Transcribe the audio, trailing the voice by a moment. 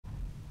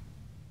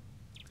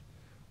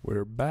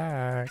We're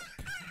back.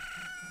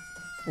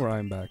 Or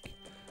I'm back.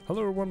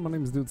 Hello everyone, my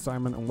name is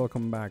TheDudeSimon and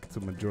welcome back to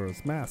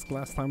Majora's Mask.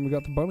 Last time we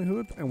got the bunny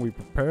hood and we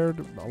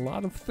prepared a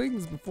lot of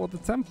things before the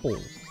temple.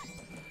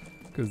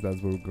 Because that's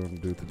what we're going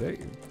to do today.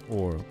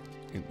 Or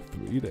in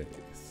 3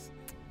 days.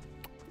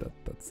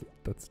 That's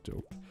a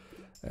joke.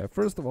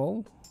 First of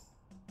all,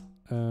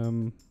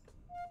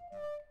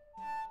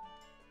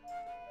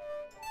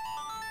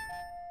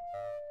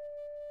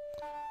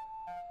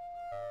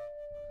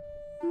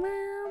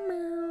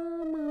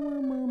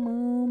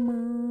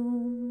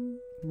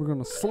 we're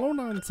gonna slow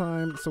down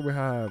time so we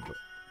have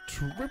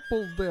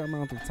triple the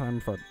amount of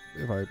time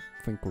if I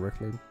think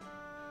correctly.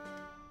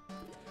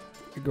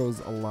 It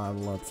goes a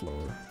lot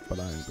slower, but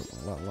I'm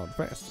going a lot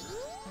faster.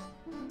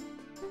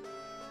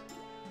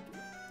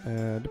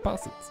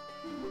 Deposits.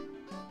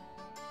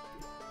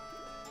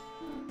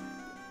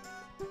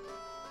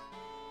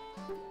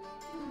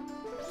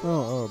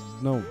 Oh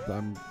no,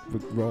 I'm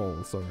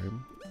withdrawal, sorry.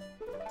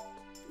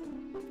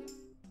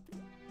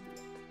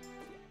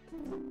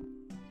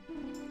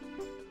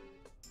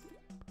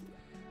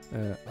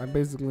 I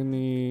basically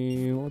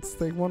need, let's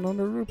take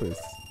 100 rupees.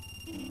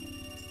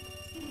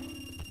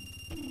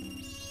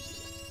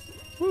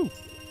 Woo!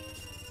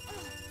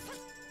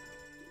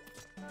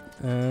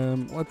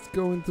 Let's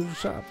go into the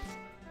shop.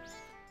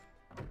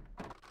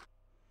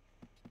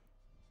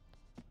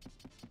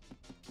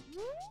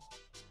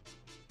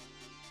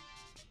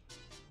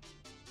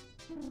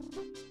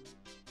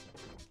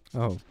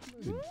 Oh.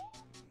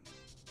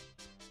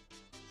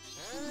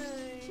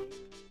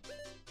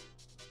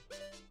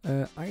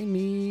 I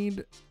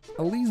need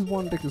at least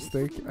one Deku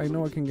stick. I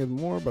know I can get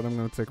more, but I'm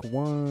gonna take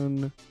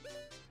one.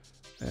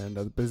 And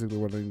that's basically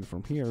what I need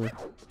from here.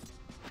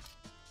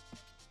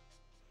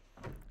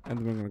 And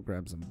then we're gonna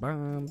grab some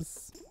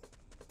bombs.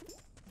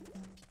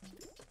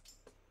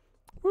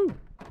 Woo!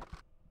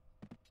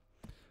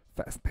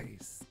 Fast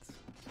paced.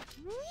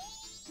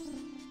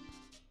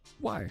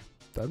 Why?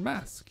 That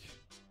mask.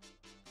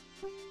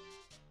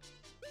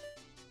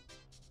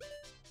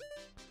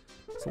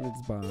 So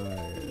let's buy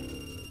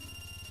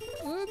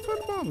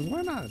 20 bombs,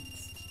 why not?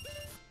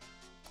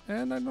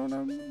 And I don't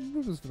have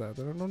rupees for that,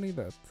 I don't need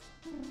that.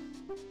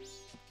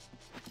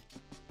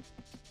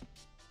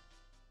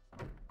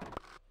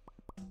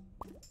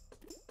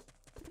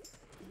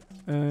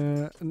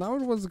 Now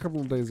it was a couple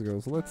of days ago,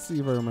 so let's see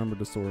if I remember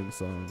the sword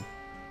song.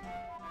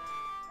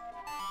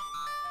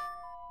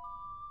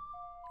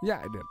 Yeah,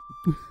 I did.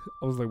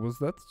 I was like, was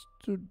that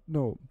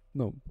no,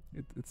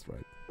 it's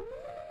right.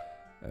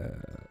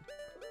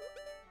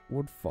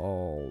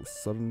 Woodfall,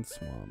 Southern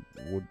Swamp.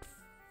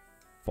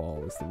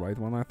 Woodfall is the right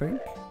one, I think.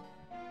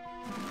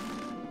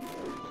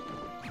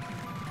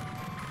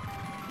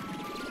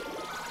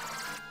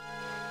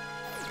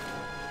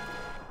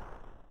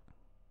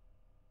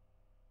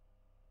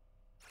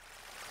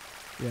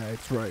 Yeah,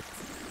 it's right.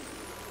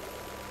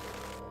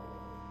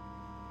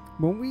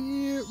 When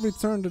we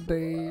return the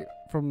day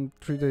from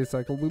 3-day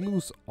cycle, we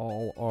lose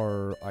all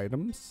our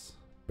items,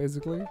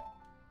 basically.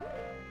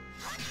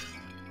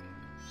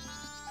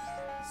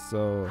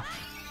 So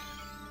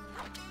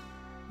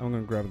I'm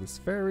gonna grab this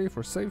fairy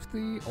for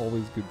safety.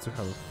 Always good to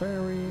have a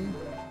fairy.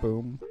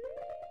 Boom.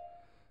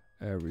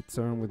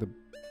 Return with a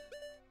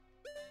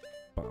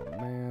bomb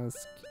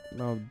mask.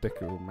 No,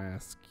 Deku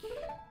mask.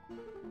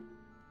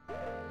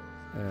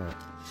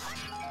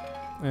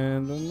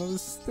 And another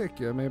stick.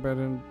 Yeah, maybe I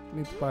didn't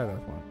need to buy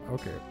that one.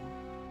 Okay.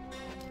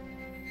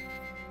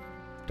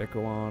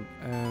 Deku on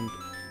and.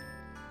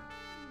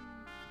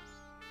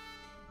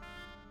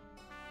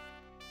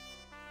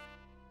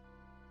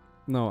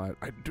 No,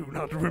 I do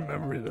not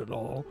remember it at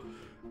all.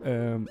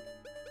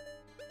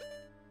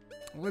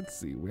 Let's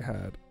see, we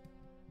had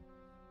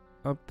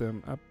up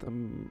them, other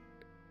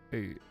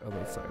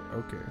side.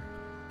 Okay.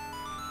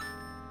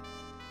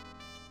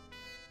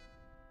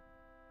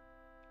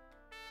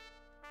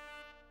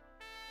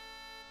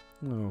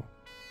 No.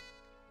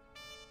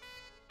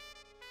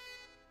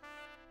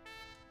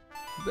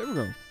 There we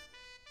go.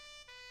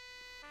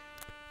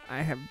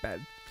 I have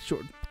bad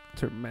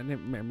short-term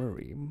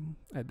memory.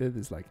 I did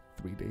this like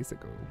 3 days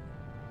ago.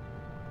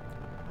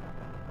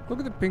 Look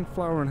at the pink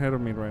flower ahead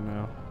of me right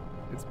now.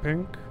 It's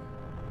pink.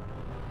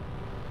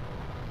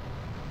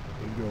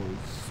 It goes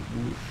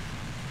swoosh.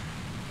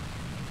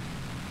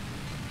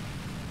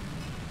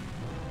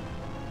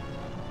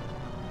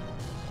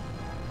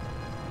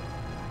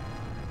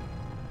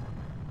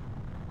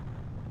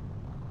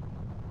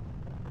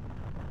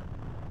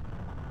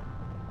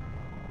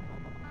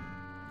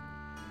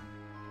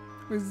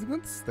 Is it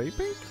going to stay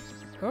pink?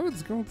 Oh,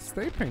 it's going to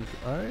stay pink.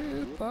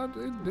 I thought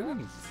it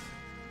didn't.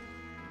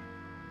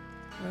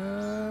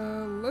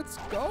 Let's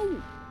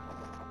go.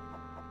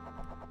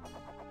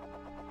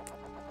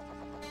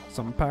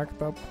 So I'm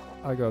packed up.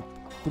 I got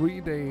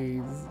 3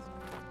 days.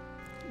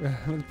 I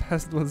haven't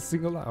passed 1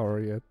 single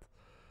hour yet.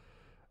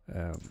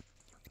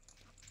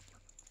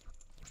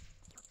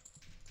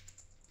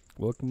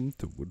 Welcome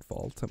to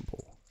Woodfall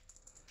Temple.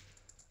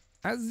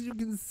 As you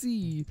can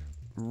see,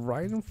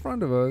 right in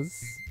front of us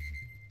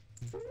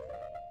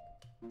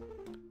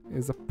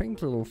is a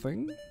pink little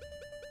thing.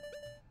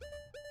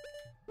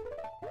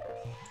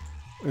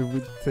 If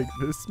we take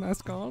this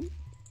mask on,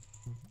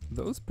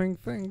 those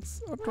pink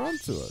things are drawn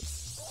to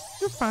us.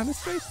 You found a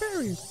stray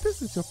fairy.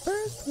 This is your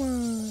first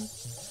one.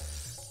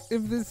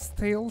 If this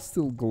tail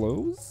still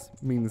glows,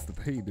 means that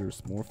hey,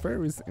 there's more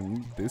fairies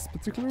in this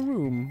particular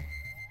room.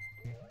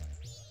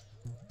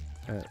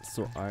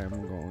 So I am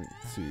going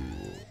to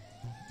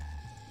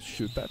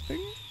shoot that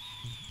thing.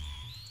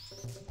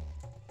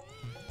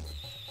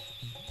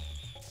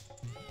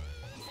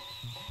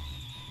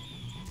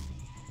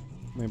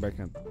 Maybe I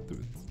can't do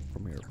it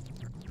from here.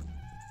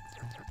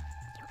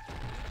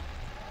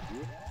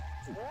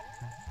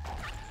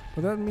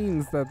 But that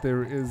means that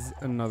there is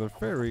another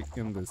fairy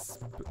in this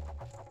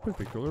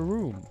particular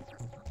room.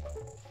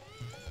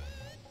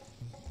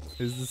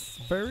 Is this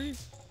fairy?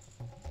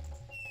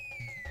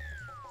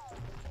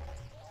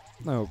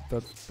 No,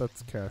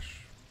 that's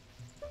Cash.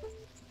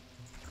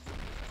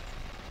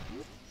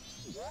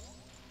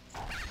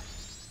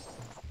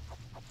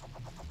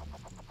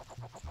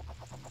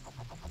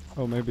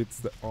 Oh, maybe it's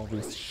the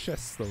obvious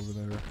chest over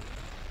there.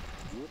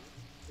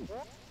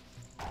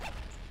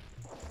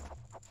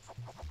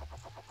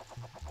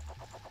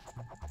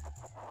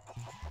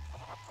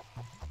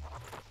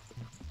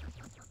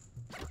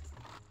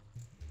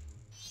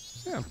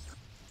 Yeah.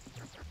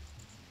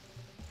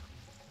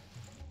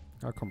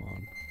 Oh, come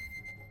on.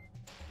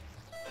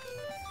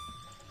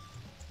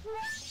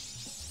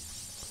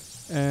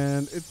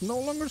 And it no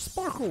longer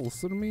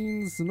sparkles, so it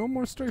means no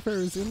more stray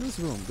fairies in this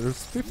room.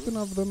 There's 15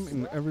 of them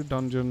in every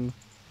dungeon.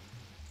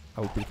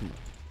 I'll beat them up.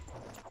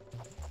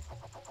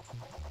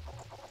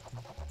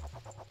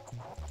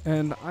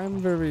 And I'm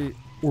very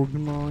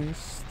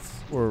organized,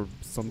 or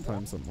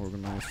sometimes I'm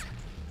organized.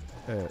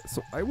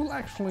 So I will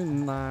actually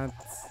not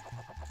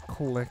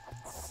collect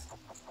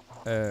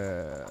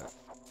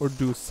or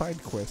do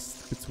side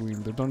quests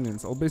between the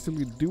dungeons. I'll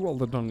basically do all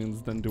the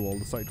dungeons, then do all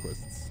the side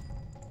quests.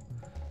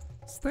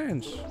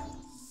 Stench!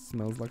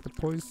 Smells like the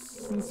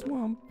poison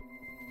swamp.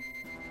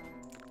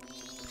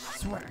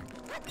 Swag!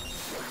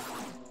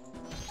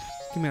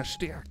 Give me a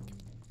stick!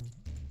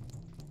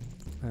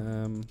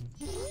 I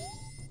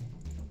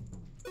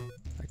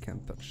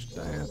can't touch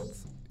that.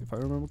 If I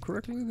remember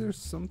correctly, there's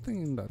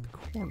something in that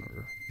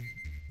corner.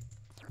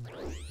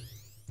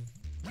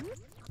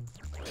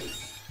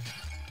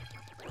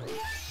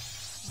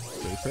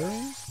 Stray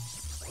fairy?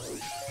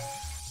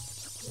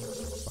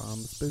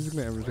 Bombs,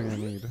 basically everything I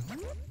need.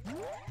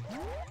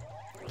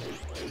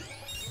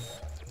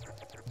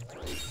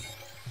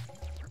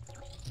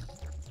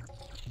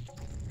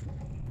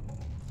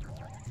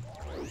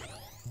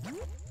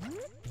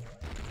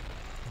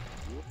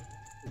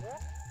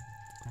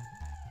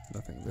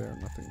 Nothing there,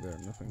 nothing there,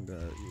 nothing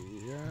there.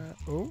 Yeah.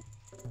 Oh,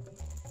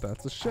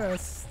 that's a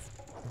chest.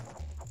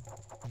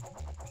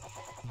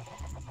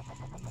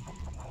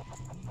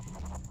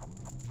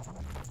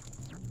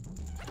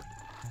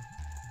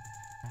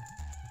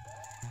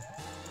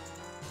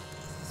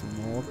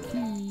 Small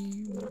key.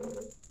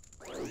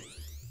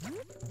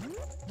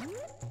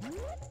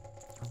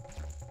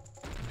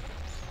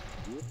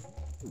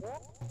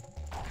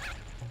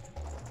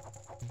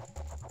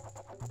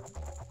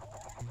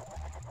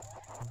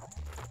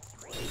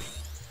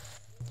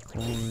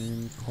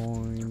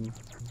 Coin.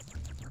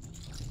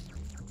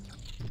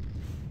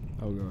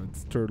 Oh god,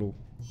 it's turtle.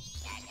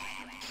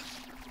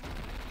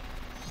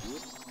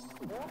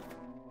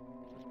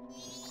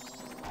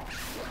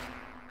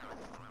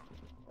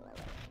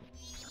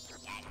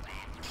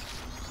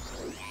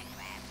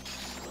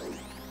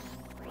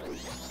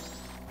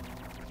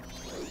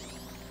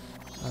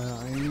 I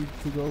need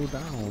to go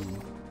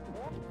down.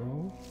 There we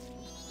go.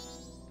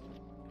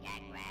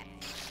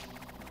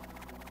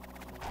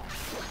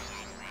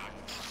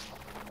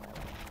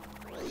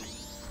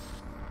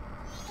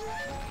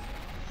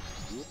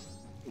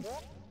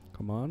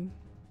 Come on.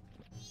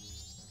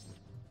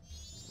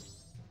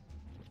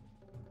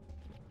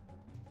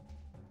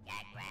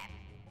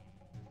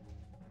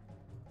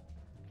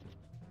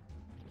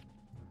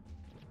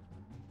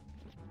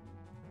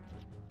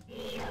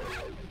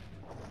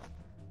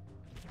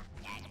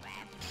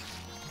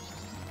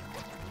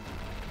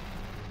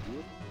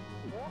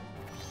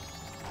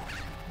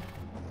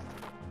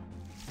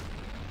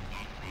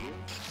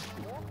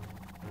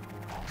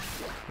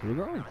 Here we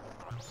go.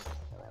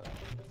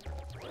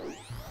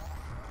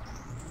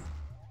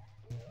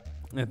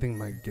 I think I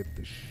might get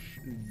the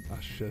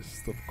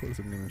chest. Of course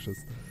I'm gonna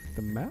chest.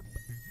 The map?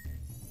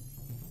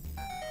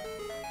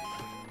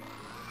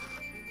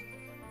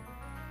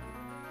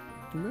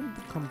 And then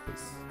the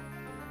compass.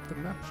 The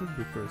map should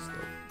be first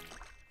though.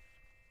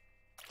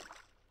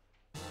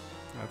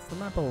 That's the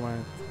map,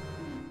 alright.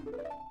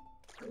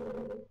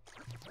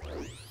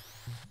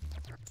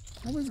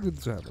 Always good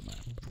to have a map.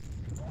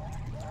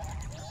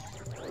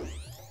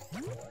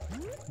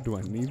 Do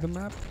I need the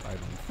map? I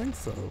don't think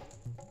so.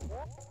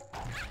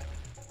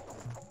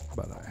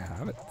 But I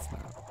have it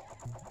now.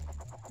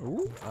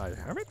 Oh, I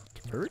have it.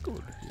 Very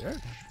good. Yes.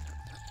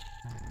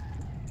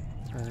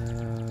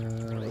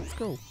 let's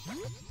go.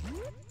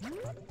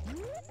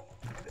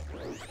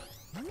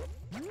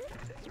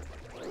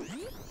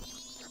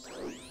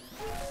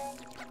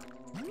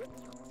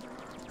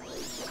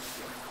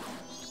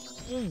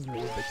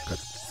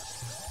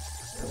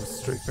 That was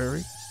straight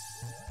fairy.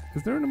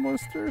 Is there any more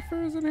stray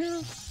fairies in here?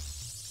 Yes,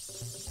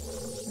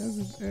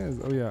 it is.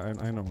 Oh yeah,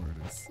 I know where it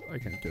is. I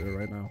can't get it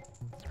right now.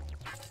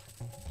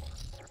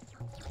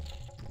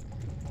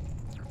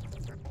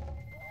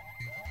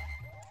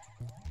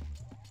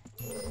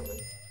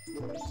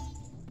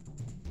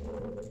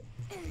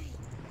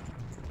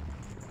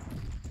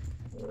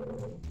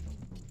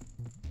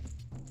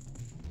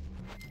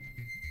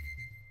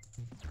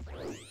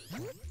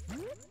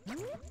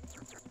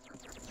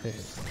 Hey.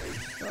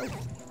 Oh.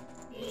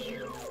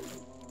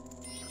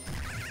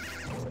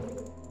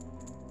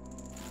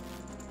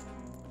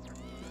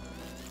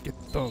 Get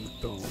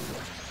dunked on.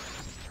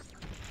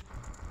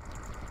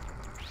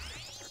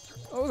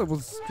 Oh, that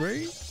was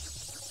straight.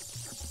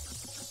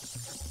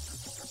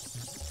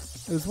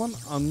 There's one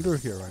under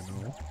here, I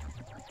know.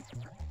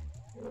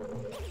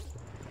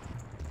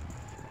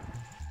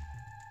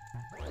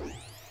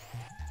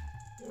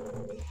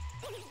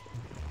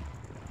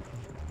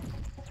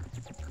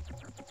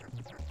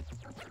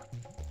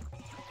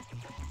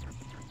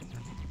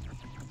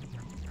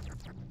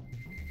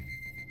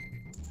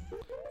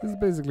 This is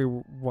basically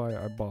why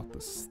I bought the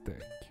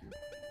stick.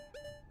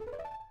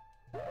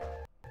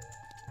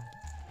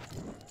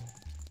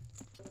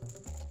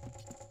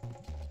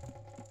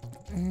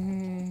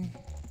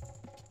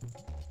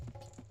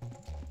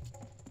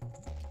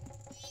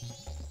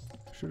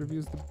 Should have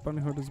used the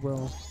bunny hood as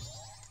well.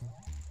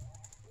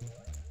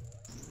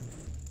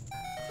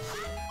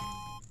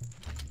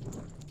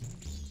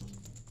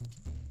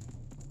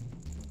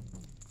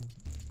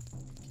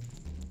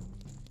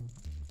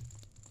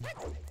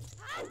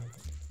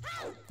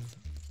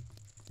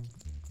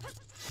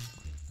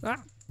 Ah!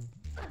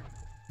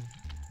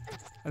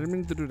 I didn't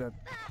mean to do that.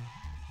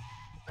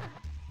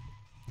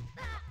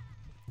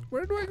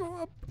 Where do I go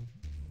up?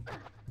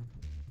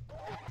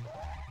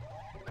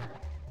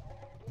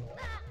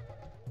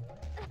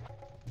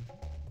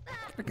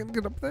 I can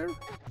get up there?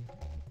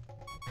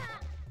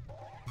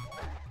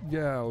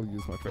 Yeah, I'll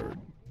use my third.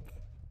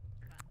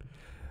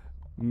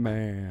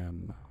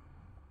 Man.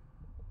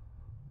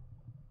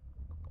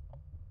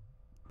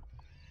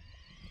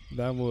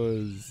 That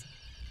was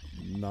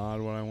not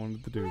what I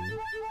wanted to do.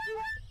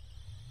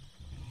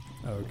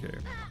 Okay.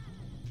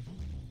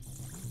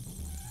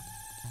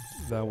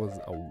 That was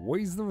a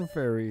waste of a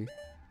fairy.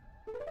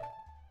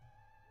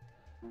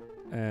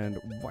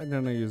 And why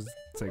didn't I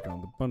take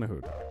on the bunny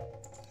hood?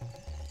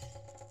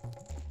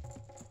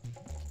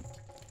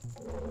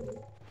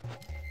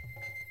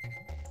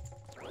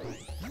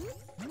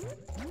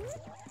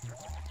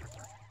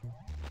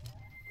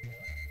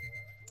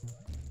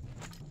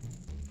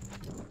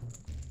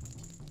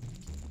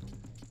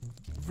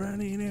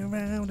 Running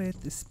around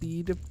at the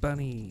speed of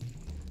bunny.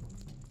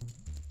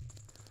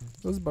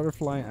 Does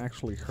butterfly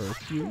actually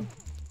hurt you?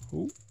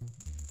 Ooh.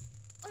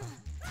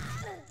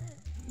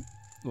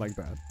 Like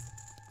that.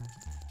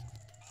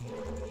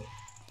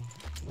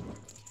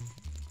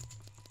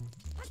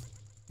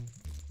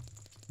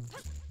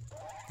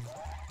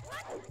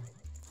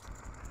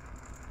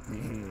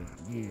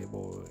 Yeah,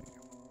 boy.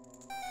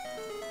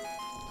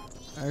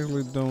 I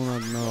actually do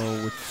not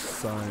know which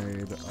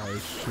side I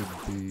should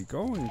be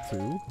going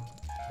to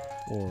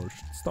or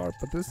should start,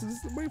 but this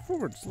is the way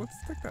forward, so let's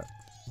take that.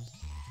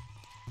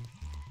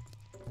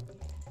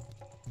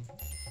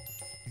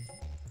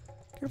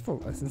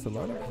 Careful, I sense a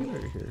lot of people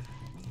here.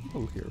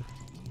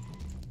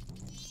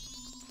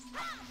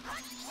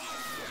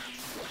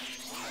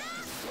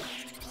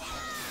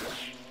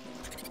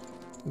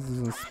 This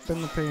is a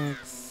spin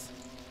attacks.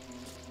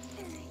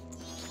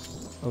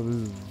 Oh, this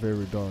is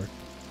very dark.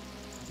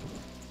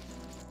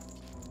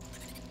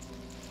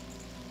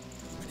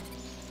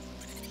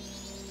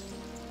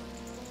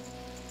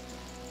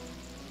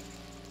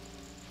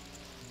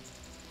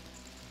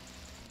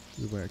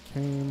 This is where I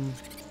came.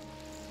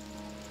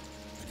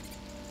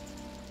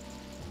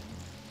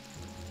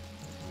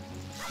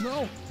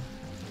 No!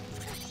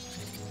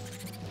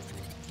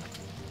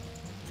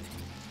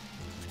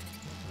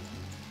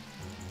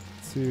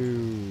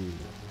 Two.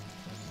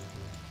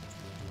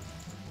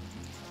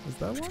 Is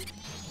that one?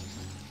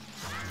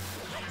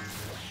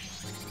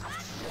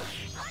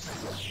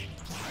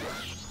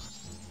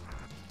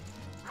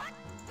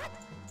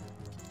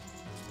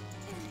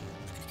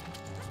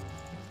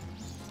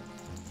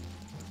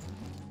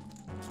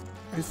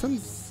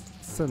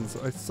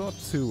 I saw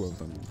two of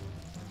them.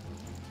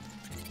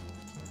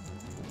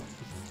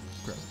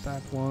 Grab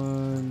that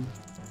one.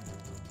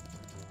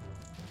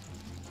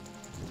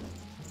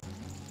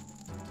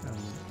 And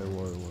there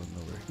was one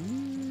over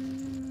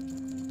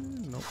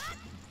here. Nope.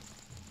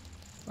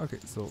 Okay,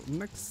 so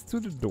next to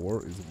the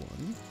door is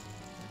one.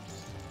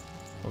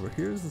 Over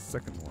here is the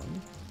second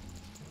one.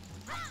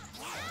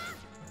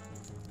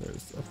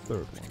 There's a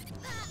third one.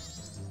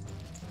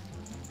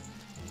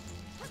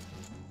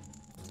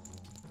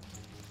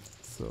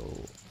 So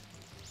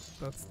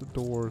That's the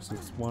door, so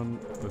it's one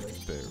over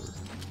there.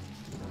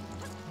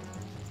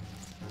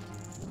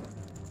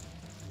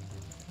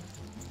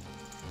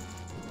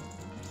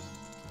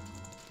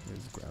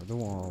 Just grab the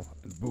wall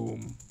and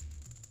boom.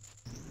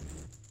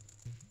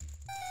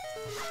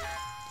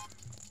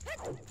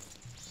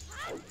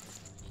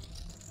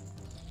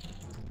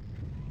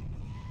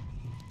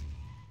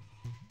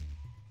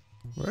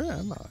 Where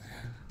am I?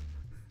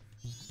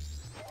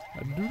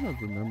 I do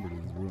not remember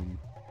this room.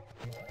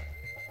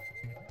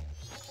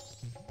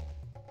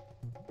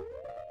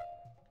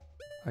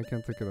 I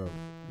can't take it out.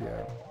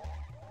 Yeah.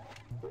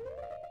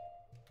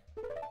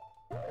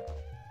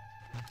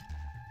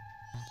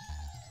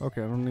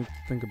 Okay, I don't need to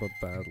think about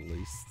that at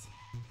least.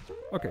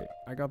 Okay,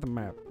 I got the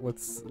map.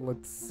 Let's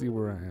see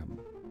where I am.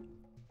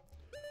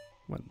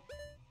 When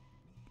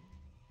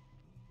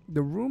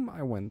the room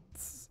I went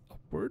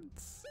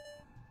upwards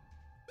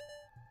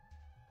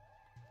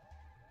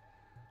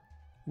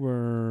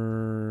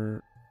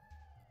were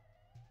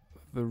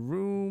the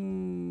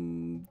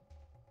room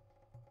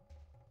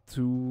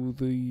to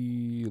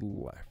the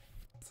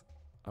left.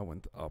 I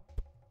went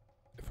up,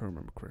 if I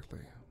remember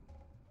correctly.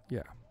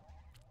 Yeah.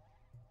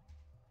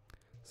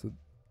 So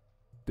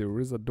there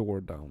is a door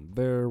down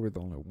there with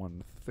only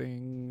one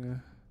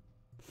thing.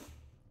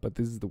 But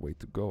this is the way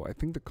to go. I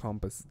think the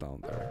compass is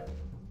down there.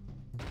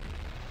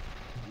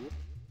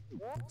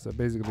 So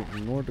basically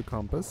ignore the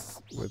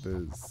compass, which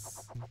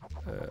is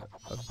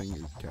a thing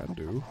you can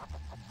do.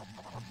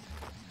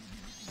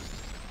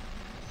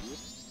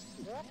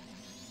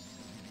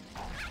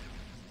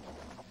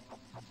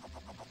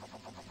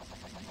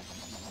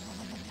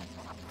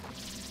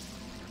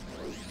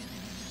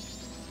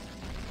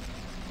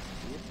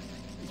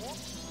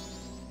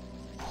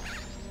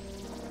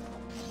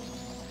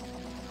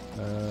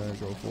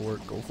 Go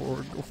forward, go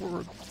forward, go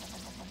forward.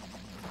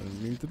 I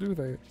didn't mean to do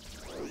that.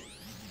 Go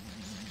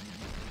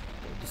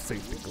to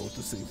safety, go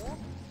to safety.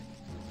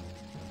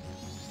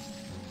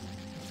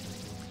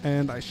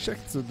 And I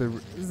checked, so there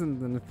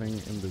isn't anything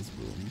in this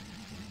room.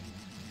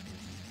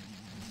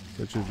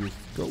 So it should just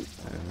go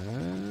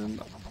and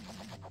up.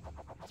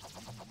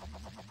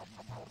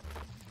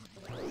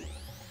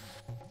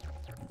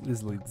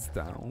 This leads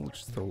down, which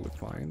is totally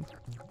fine.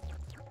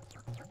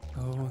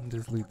 Oh, and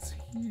this leads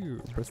here.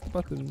 Press the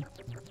button.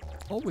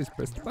 Always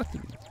press the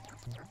button.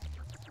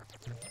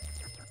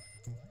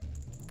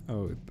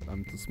 Oh,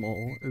 I'm too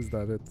small. Is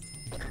that it?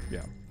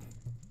 Yeah.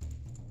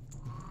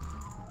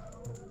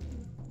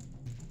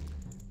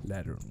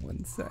 Ladder on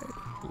one side,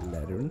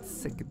 ladder on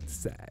second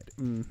side.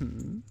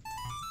 Mm-hmm.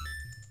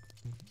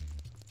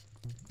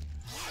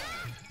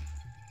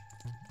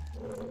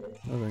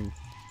 Nothing.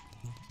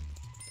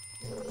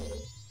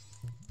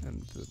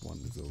 And the one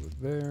is over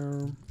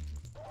there.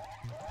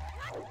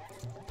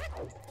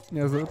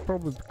 Yeah, so it's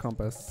probably the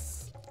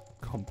compass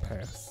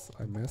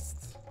I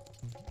missed.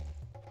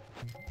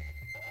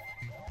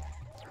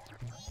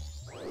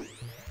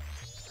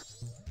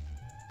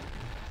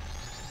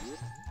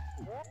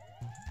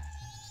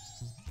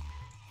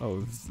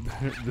 Oh,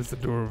 there's a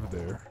door over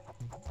there.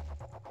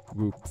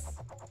 Whoops.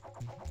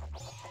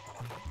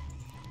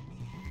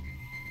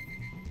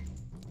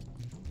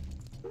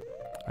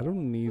 I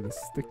don't need a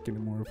stick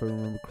anymore if I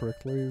remember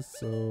correctly,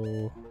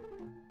 so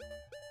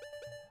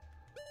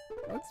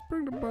let's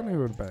bring the bunny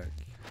hood back.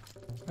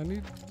 I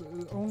need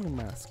only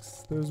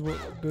masks. There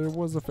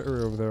was a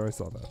fairy over there, I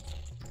saw that.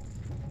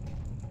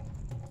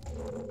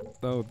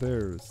 Oh,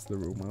 there's the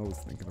room I was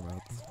thinking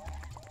about.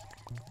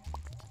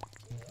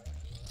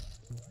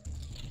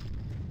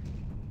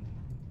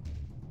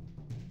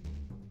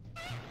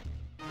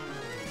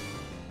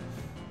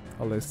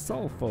 Alle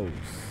Sulfos.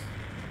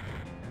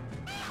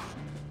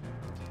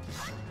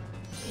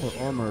 Or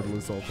armored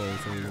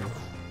Sulfos, anyway.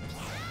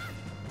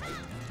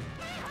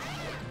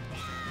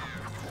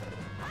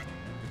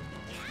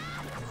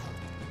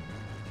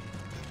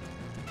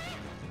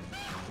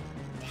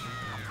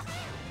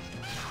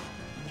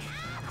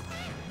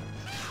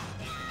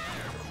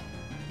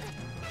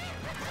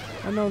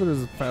 I know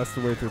there's a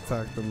faster way to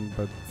attack them,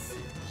 but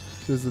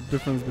there's a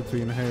difference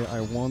between, hey, I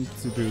want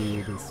to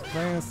do this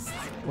fast,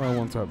 or I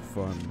want to have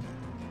fun.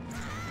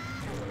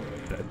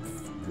 That's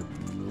a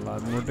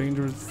lot more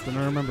dangerous than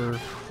I remember.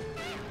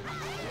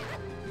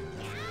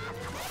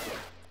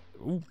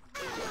 Ooh.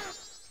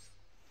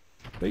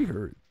 They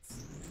hurt.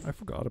 I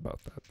forgot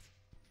about that.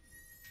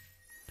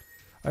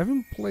 I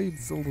haven't played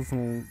Zelda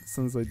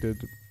since I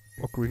did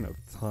Ocarina of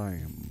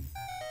Time.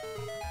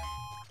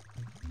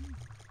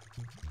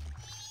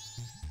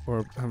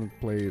 Or I haven't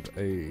played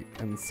a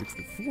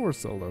N64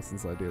 Zelda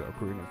since I did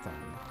Ocarina of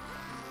Time.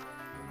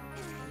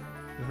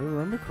 If I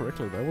remember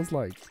correctly, that was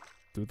like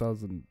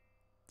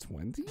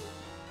 2020?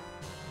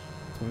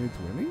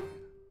 2020?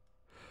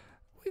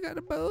 We got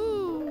a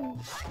bow!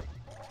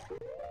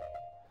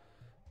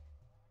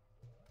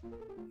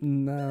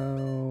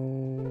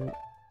 No,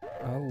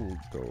 I'll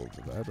go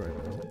over that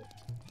right now.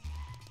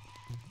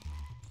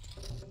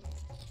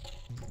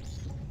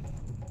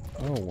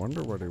 Oh, I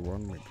wonder what they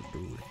want me to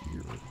do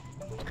here.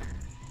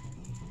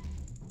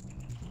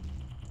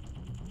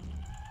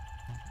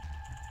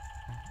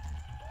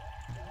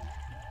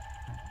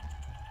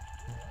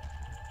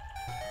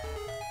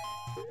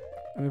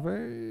 And if I...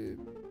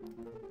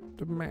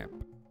 the map.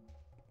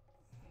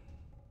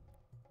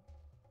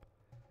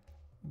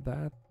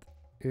 That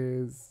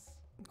is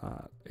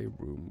not a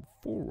room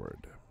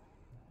forward.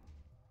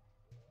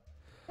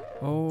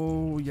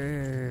 Oh,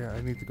 yeah,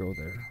 I need to go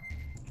there.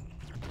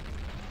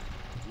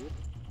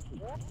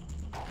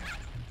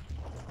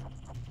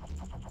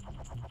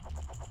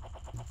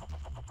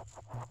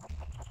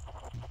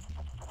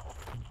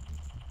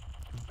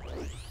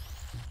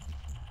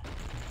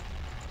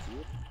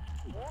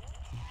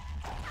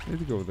 I need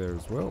to go there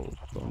as well,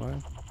 don't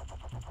I?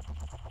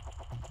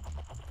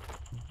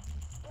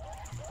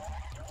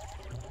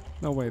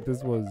 No, wait,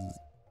 this was...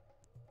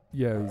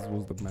 yeah, this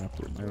was the map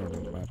room. I don't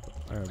need the map.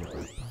 I have a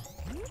map.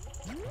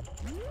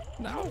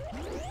 No!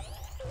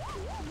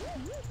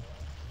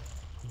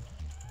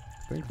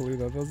 Thankfully,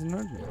 that doesn't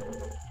hurt me.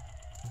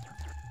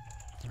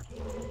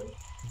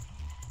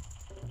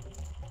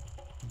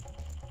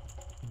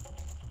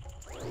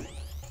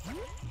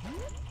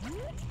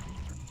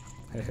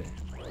 Hey.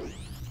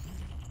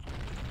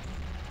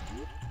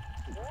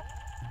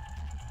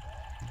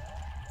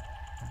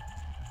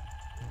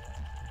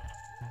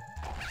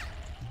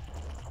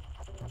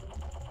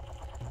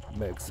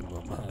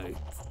 Maximum height.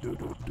 Do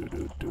do do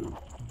do do.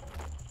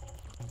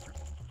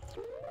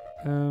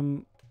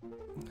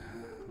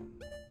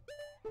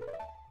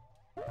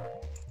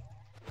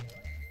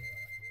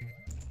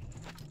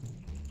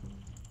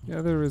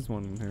 Yeah, there is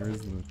one in here,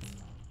 isn't it?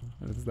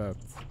 What is that?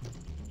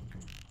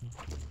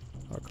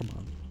 Oh, come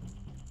on.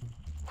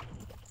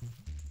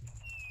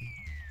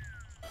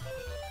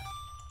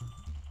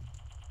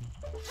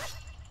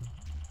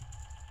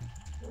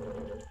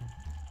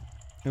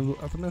 It will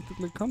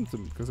automatically come to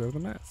me because I have the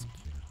mask.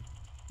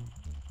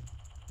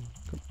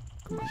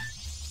 Come on.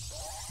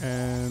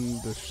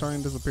 And the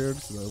shine disappeared,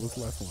 so that was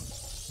the last one.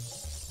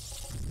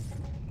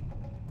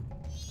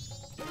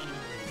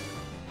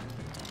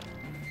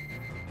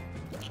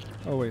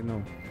 Oh wait,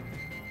 no.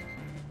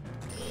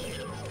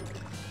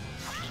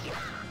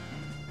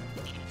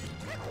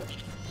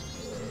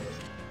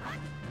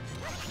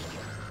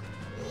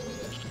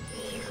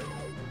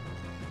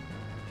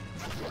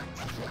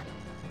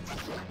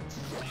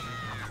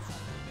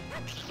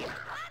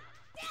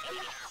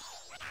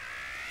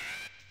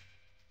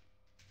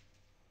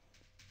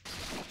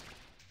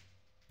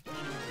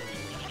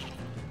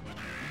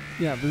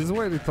 Yeah, this is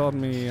why they taught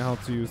me how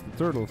to use the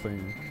turtle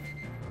thing.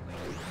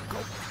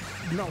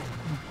 No!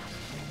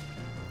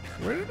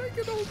 Where did I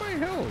get all my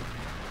health?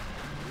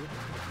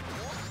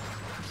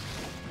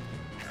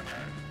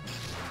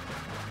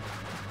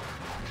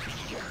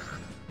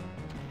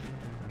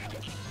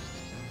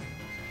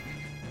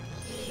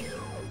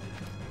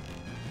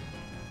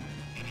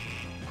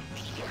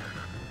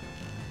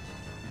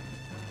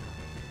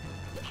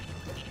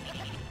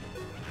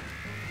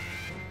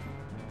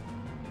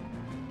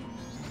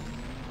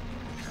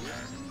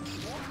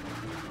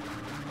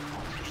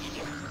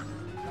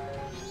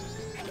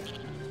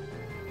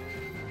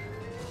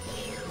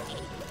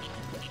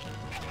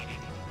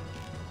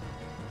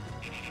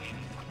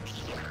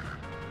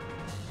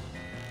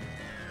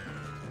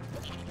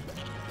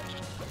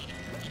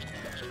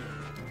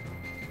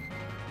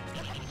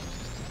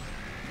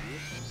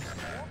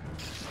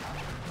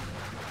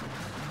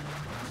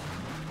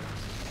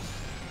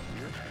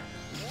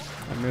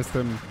 I missed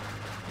him.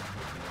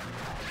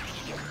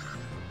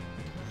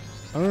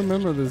 I don't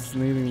remember this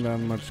needing that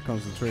much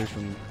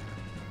concentration.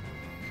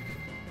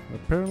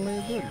 Apparently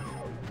it did.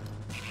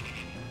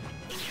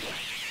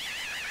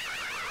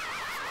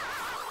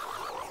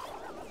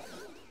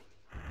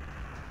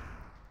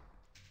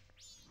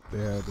 They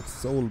had a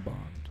soul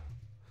bond.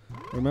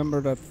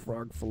 Remember that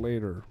frog for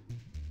later.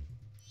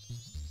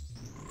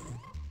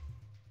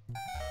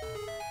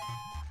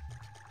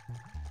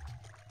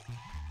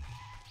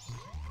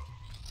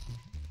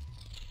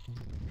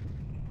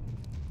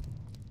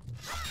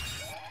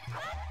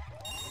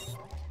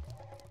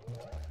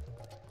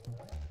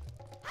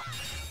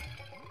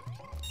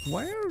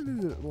 Why are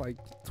there like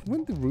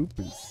 20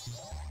 rupees?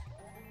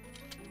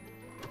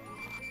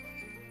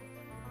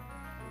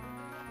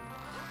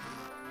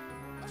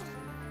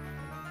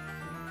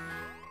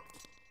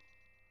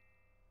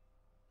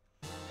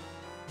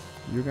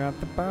 You got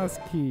the pass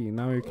key.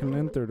 Now you can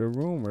enter the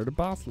room where the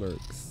boss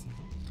lurks.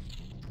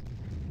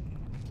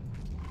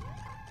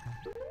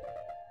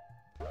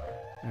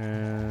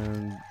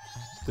 And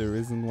there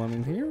isn't one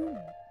in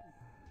here.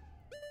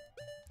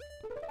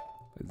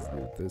 Let's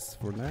do this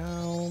for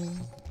now.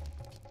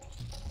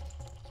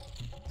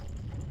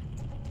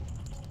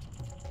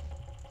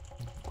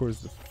 Of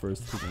course, the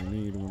first thing I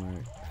need when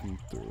I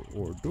enter,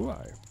 or do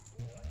I?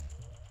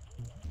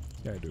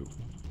 Yeah, I do.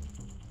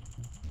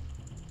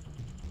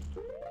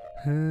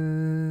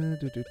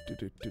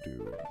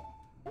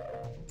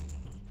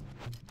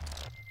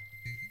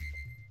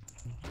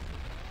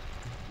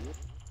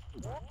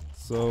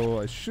 So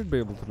I should be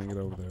able to make it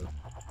over there.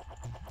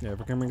 Yeah,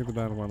 if I can make it to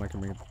that one, I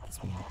can make it to this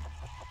one.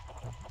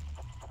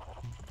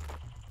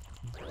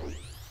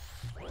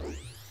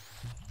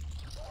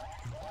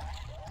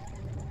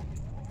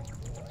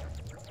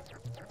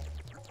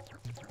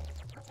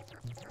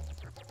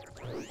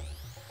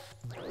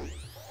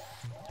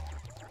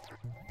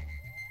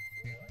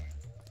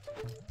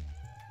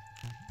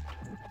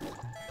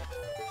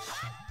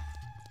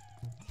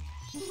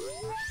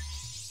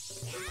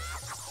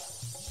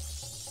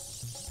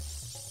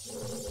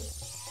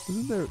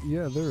 Isn't there?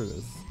 Yeah, there it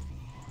is.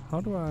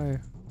 How do I?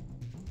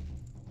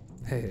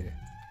 Hey.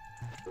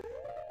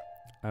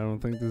 I don't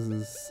think this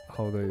is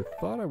how they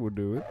thought I would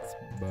do it,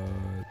 but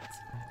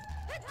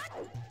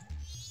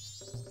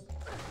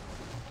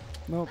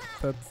nope,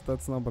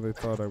 that's not what they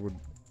thought I would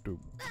do.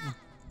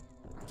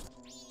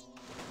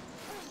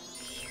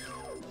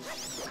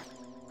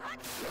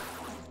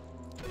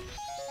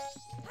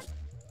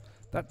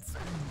 That's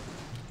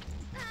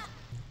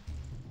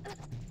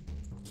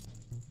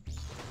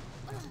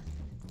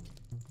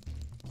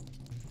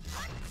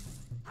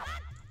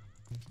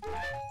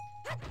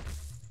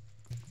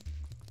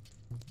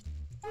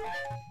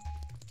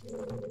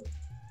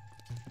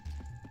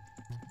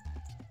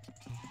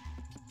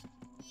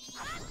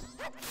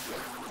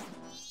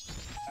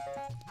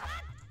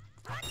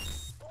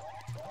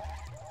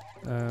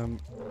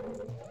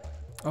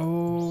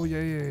oh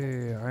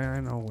yeah. I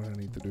know what I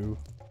need to do.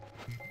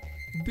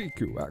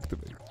 DQ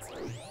activate.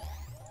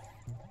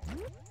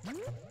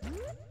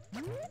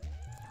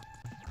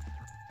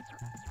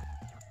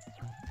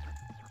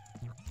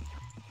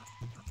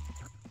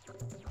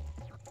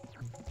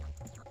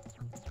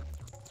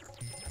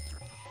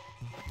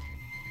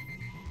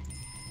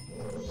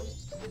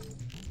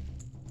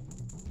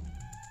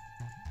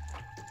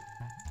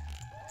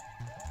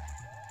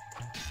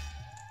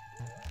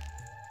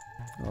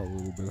 Oh, a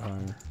little bit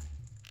higher.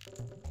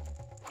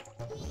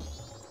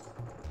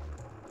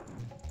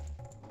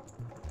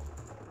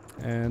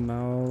 And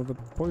now the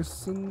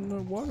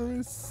poison water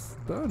is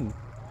done.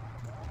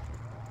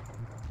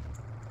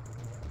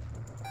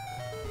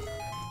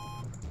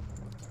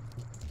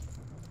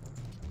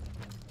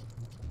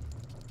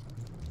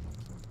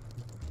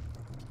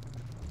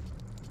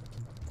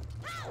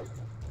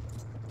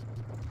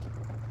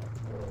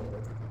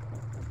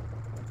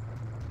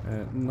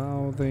 And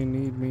now they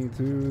need me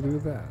to do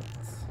that.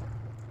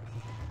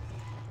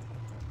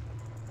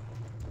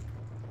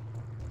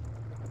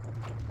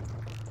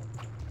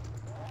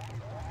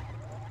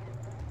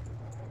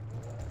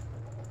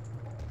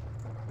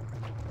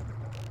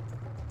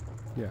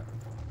 Yeah.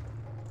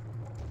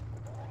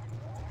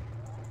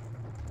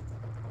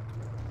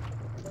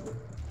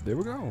 There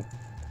we go.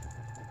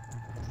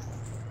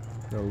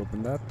 They'll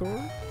open that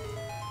door.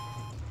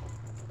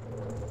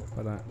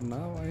 But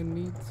now I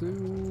need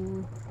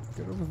to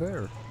get over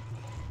there.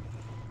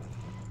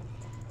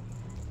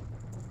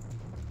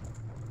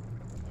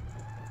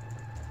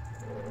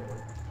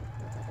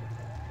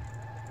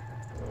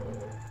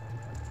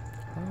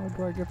 How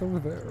do I get over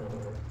there?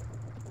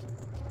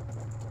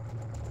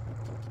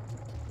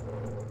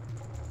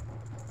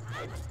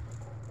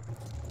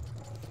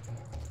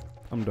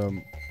 I'm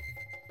dumb.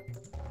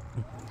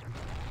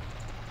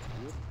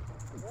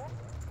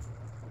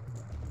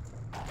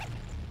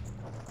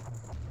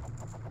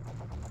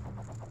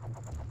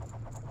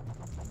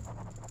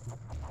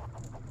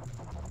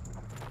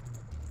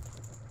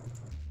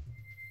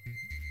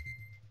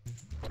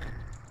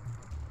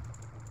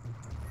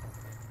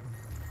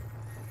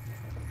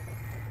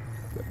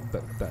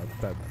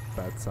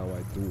 That's how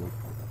I do it.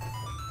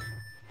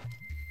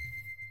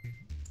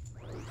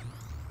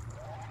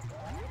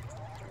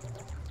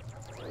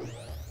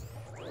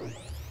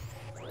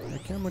 The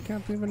camera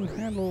can't even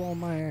handle all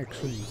my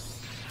actions.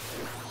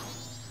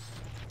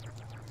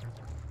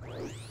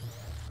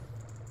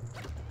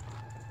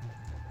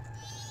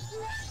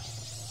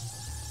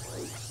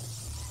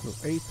 So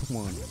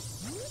 8-1.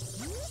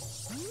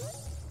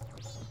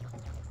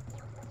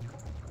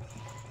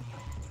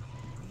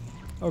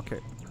 Okay,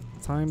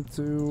 time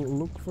to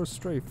look for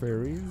stray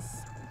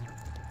fairies.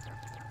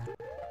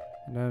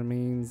 That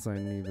means I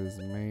need this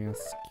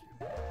mask.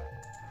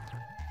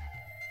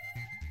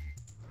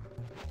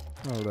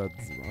 Oh,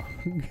 that's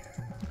wrong.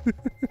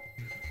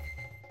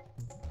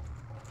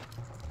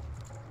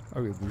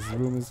 Okay, this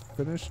room is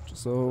finished,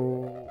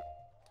 so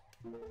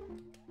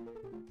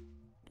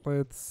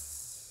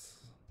let's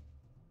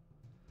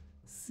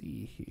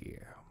see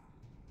here.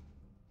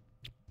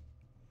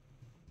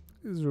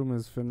 This room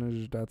is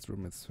finished, that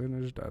room is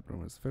finished, that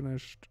room is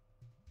finished.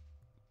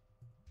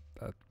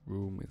 That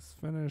room is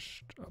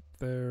finished up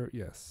there,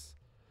 yes.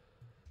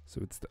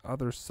 So it's the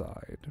other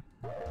side.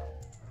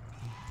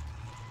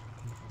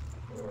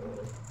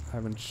 I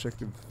haven't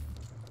checked if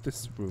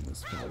this room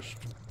is finished.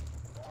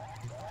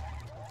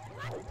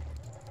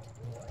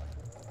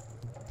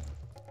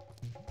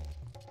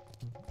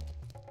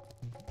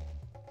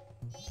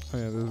 Oh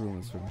yeah, this room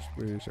is finished.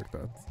 We checked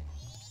that.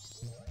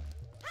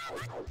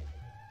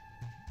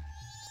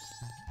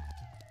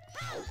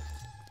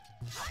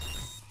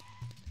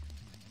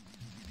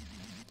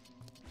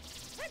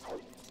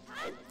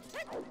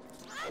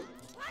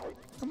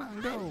 Come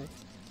on, go!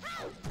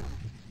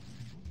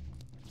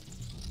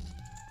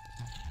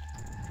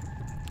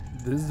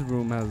 This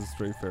room has a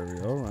stray fairy,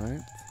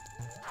 alright.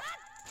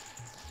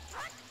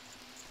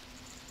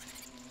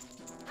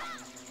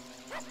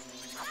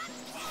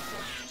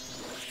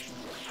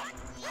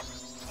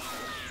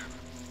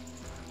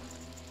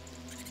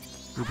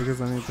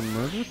 Because I need to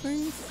murder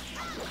things?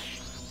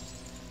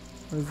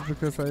 Or is it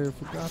because I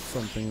forgot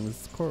something in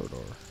this corridor?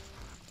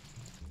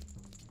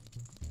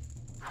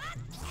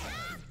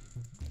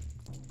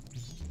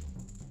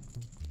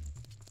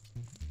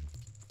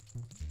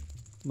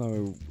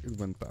 No, it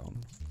went down.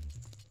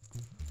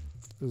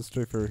 There's a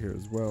strafer here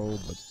as well,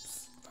 but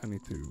I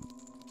need to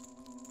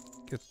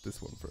get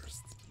this one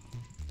first.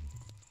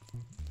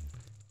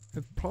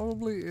 It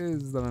probably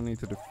is that I need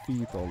to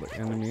defeat all the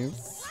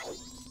enemies.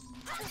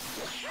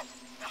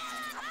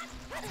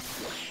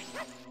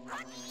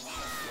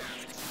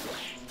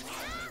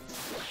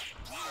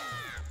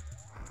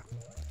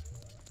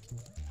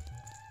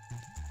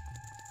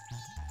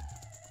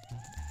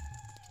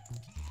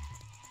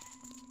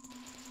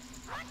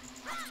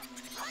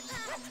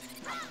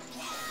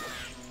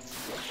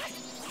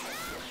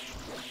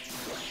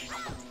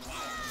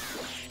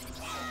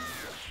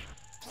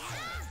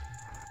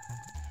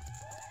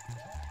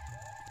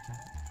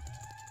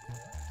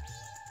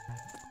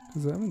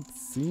 Because I haven't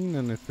seen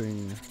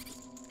anything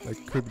that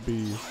could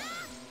be...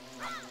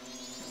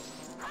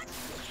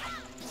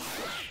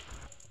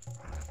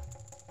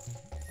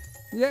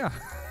 Yeah!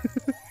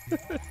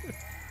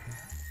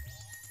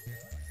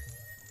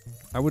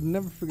 I would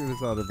never figure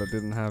this out if I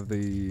didn't have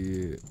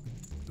this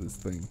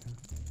thing.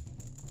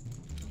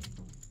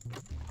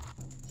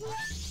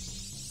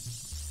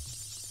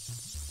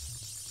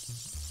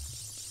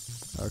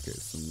 Okay,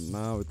 so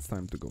now it's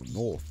time to go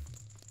north.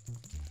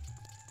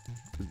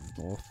 This is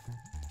north.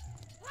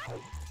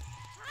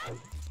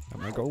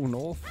 Am I going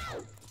north?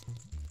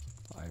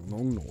 I'm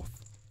going north.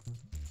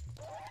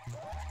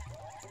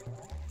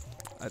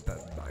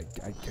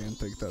 I can't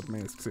take that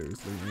mask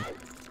seriously.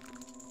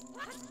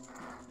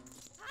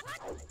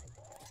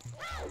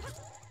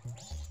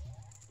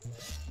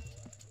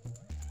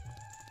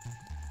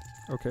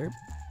 Okay.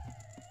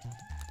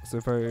 So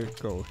if I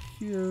go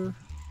here,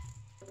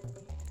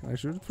 can I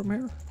shoot it from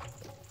here?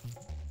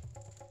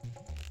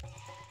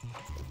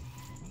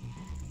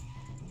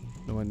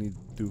 No, I need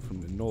to do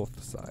from the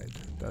north side.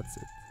 That's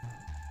it.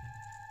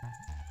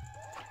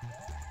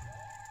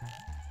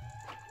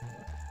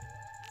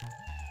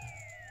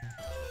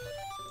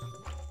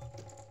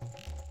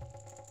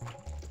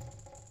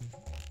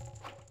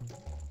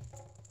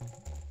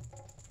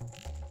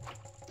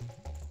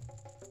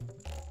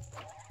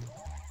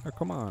 Oh,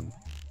 come on.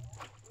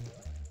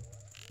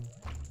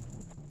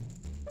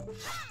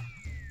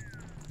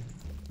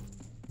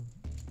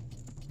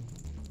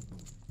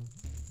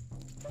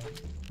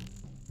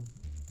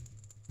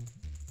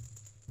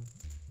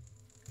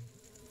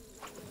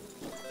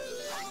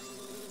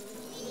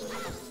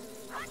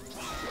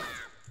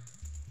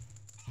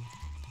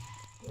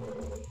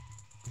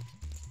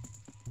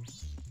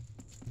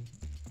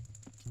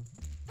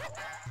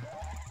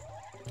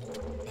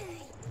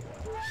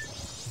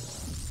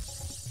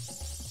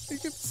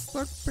 It gets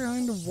stuck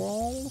behind the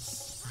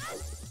walls.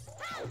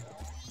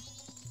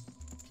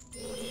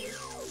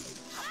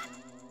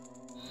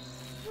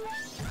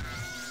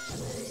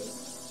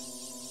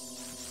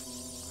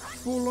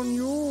 Full on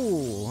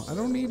you. I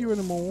don't need you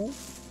anymore.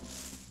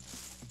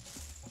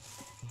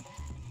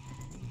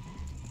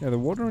 Yeah, the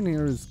water in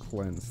here is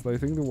cleansed. I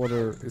think the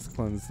water is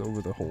cleansed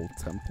over the whole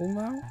temple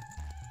now.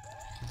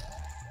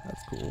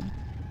 That's cool.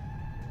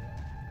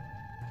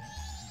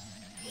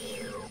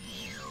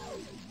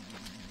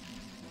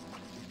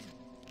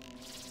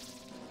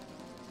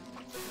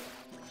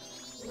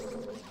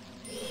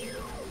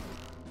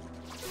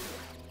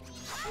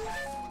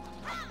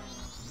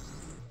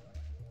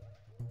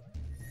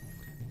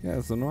 Yeah,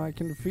 so now I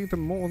can defeat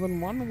them more than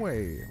one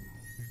way.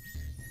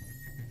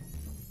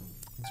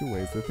 2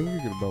 ways, I think you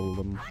could build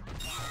them.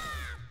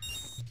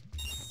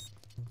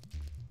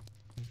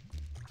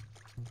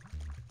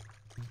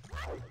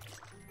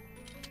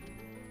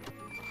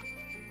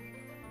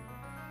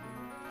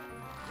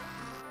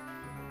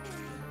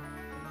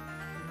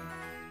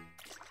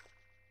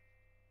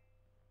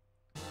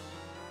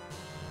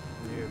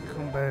 Yeah,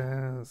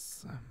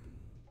 compass.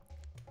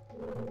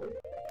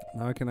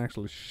 Now I can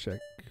actually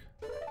check.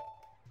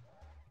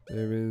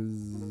 There is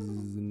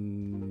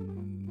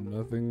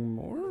nothing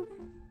more?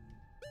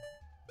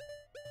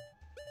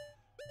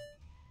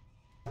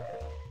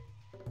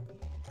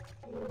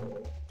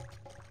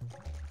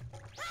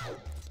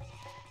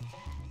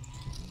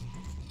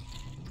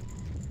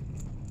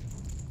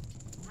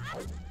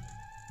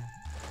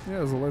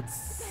 Yeah, so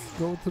let's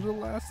go to the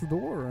last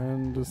door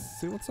and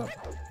just see what's up.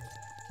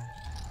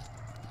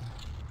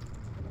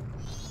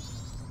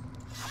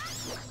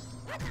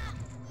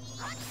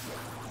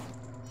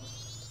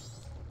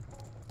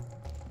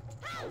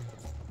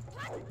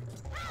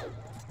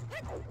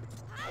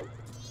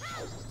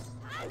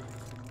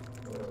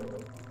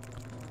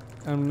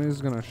 I'm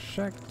just gonna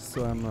check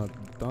so I'm not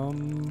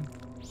dumb.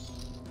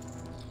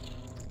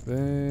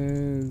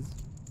 This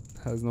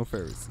has no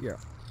fairies, yeah.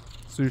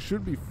 So there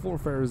should be 4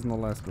 fairies in the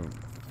last room.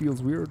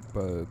 Feels weird,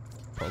 but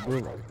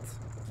probably right.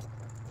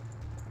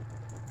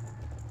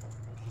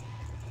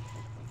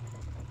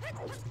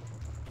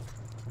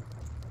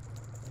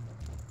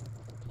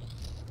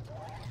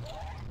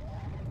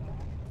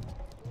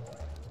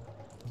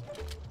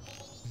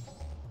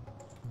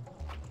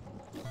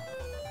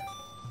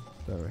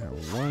 There we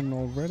have one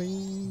already.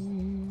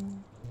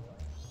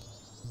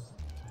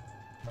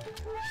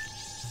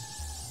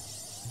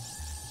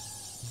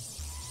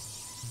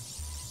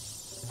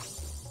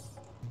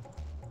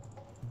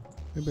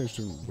 Maybe I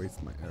shouldn't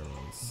waste my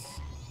arrows.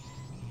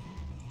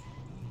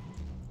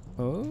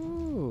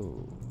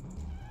 Oh.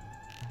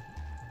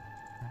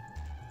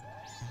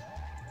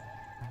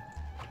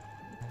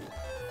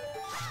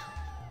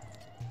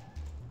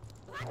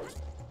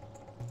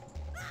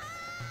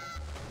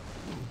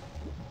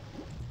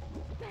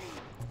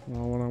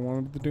 Not what I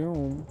wanted to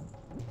do.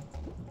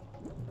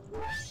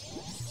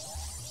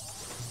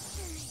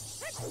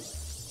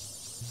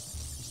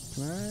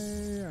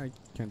 Can I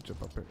can't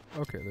jump up here.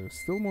 Okay, there's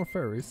still more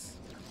fairies.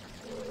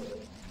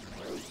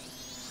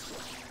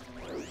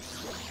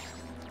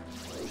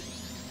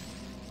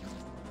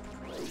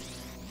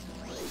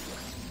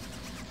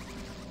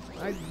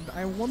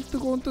 I want to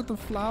go into the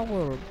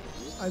flower.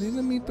 I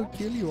didn't mean to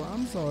kill you.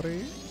 I'm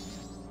sorry.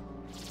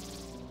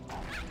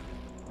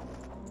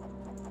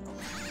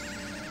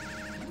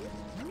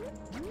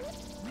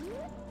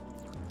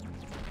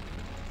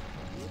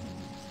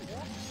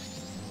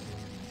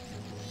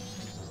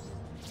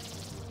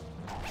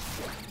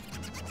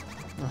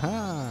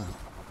 Aha!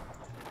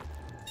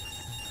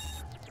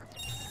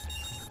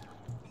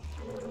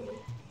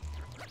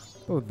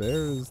 Oh,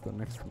 there's the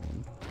next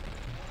one.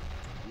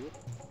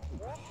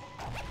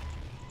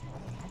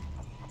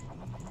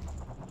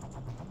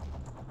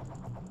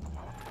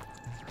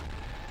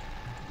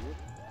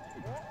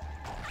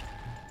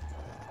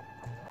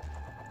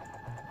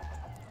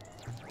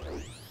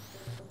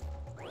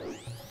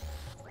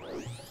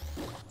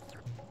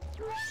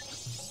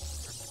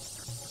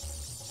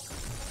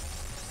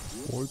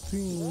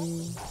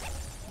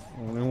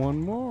 Only one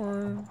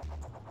more.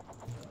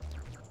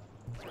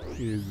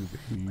 Is it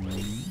he?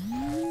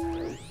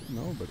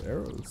 No, but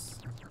arrows.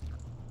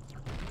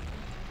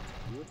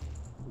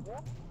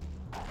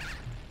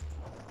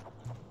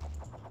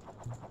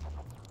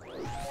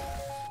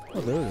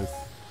 Oh, there it is.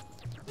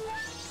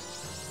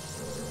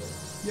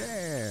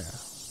 Yeah!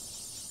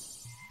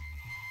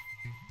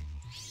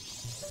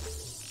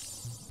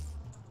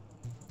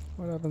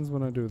 What happens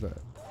when I do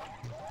that?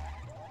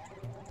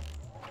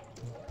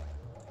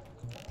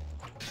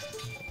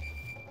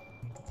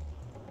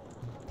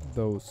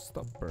 Those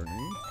stop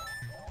burning.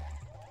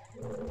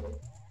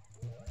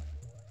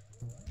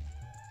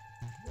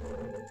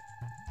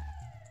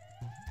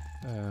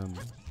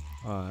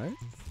 Alright.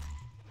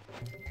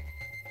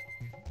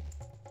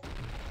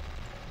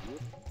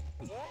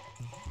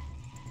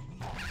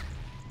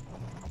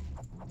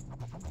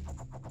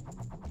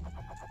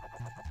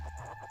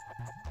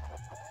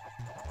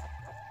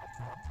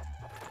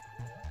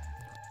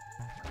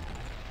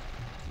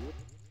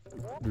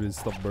 Do it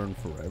stop burn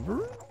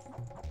forever?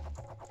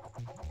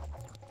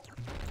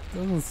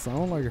 Doesn't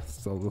sound like a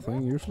Zelda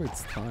thing. Usually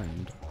it's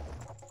timed.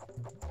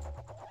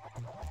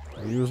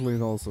 Usually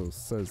it also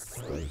says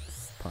that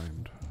it's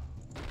timed.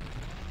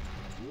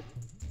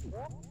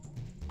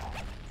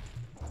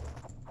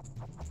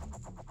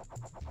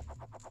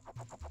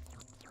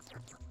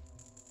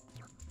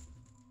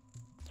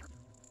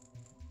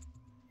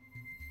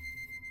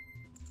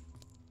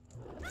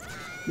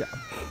 Yeah.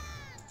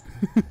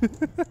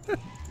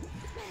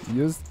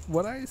 Just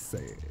what I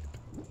said.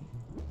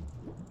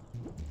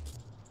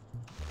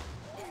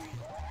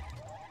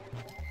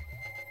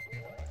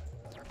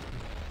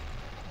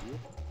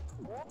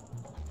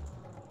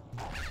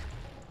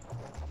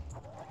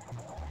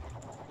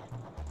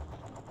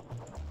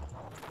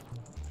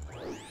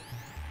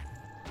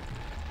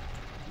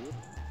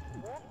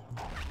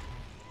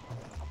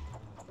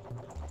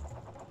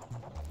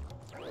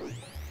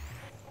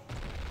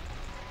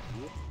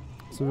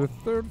 So the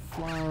third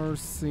flower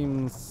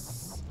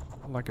seems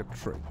like a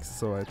trick,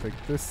 so I take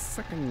this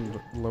second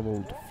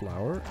leveled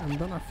flower and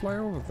then I fly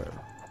over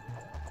there.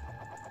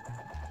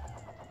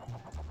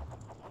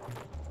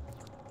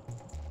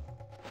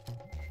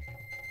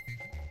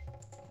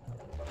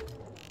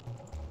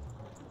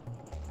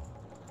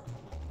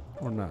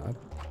 Or not.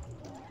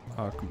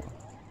 Ah, come on.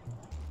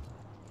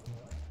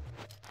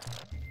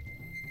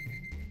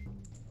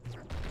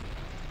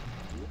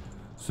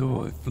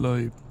 So I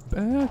fly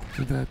back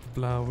to that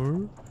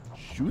flower,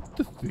 shoot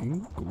the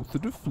thing, go to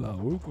the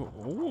flower, go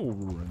all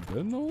over, and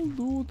then I'll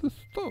do the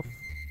stuff.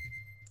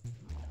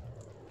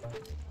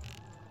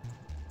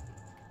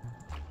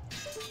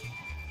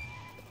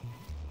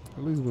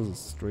 At least it was a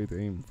straight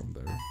aim from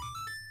there.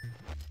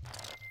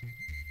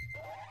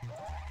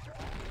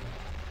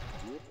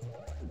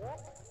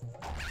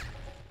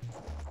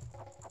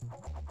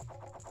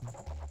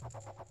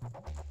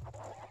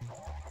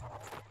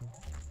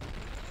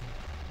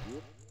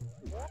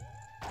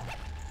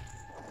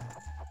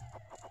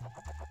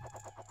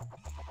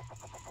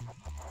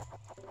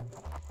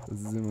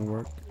 Does this even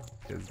work?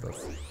 Yes, it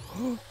does.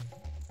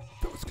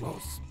 That was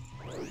close.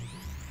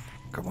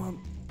 Come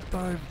on,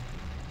 dive.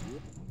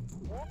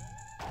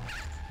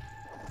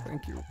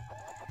 Thank you.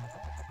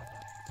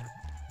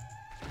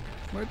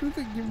 Why do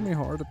they give me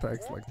heart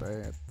attacks like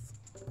that?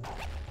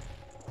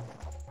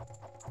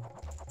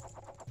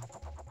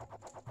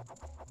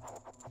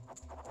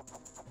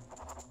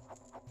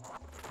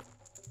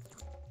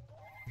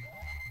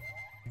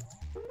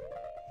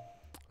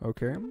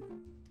 Okay.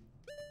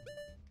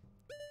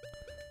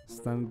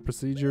 Standard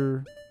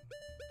procedure.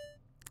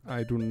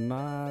 I do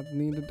not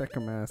need a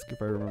Deca mask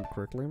if I remember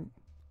correctly.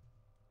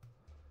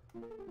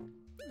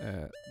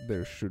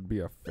 There should be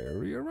a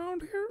fairy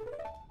around here.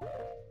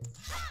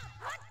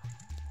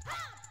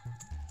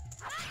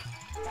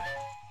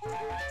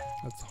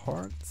 That's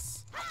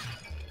hearts.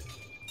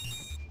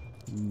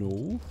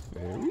 No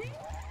fairy?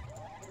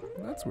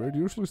 That's weird.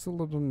 Usually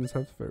Zelda doesn't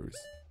have fairies.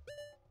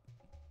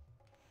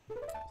 So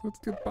let's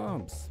get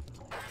bombs.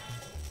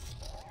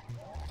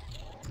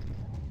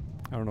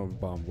 I don't know if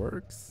bomb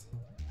works,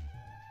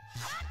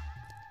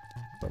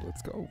 but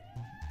let's go.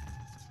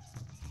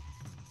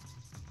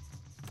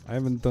 I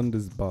haven't done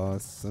this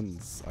boss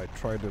since I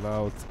tried it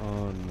out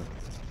on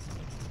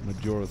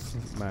Majora's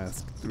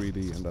Mask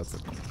 3D, and that's a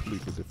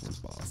completely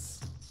different boss.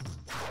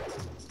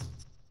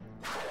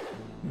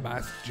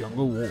 Mask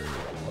Jungle Warrior,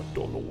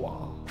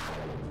 Adolowa.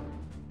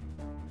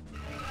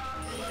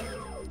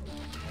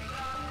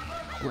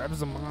 Grab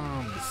some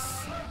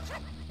bombs.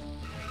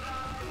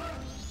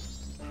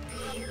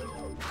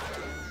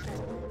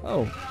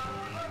 Oh.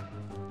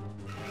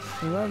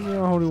 Well, that's the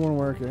Holy One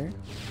working.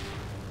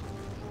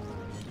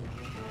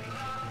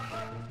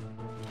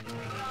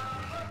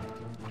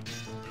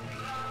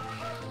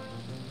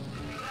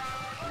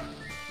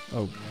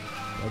 Oh,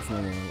 that's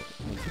not what I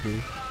want to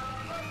do.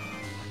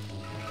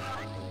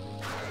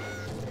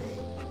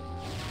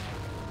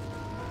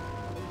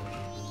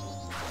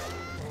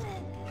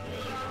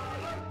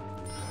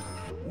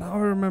 Now I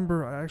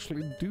remember I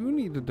actually do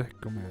need a deck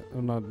command.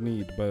 Oh, not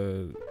need,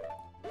 but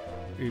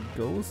it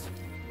goes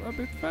a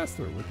bit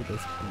faster with the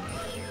deck command.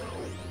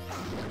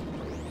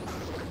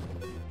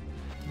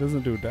 It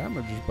doesn't do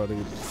damage, but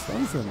it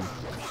stuns him.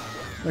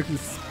 Like he's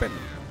spinning.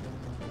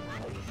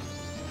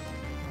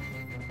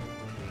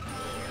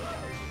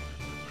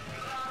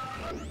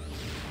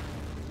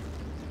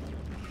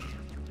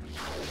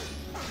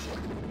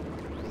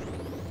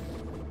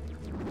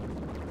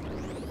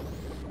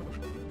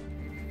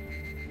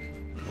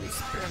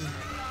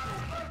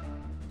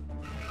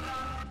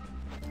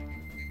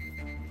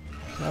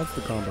 That's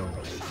the combo.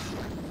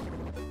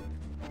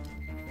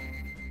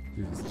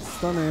 You just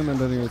stun him and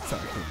then you attack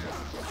him.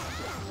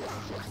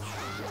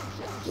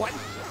 What?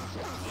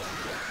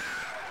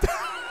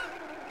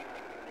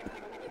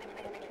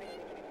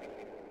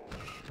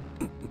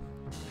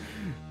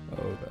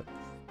 Oh,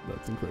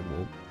 that's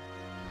incredible.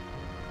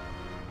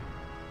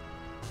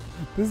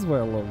 This is why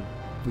I love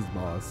this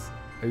boss.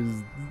 I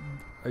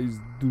use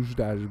douche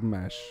dash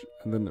mash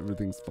and then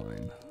everything's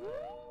fine.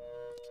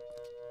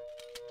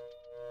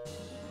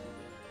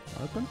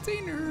 A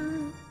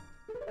container.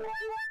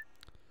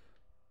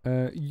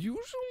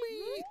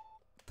 Usually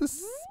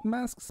this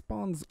mask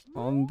spawns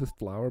on the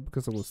flower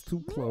because I was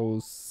too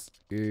close.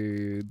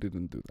 It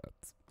didn't do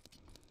that.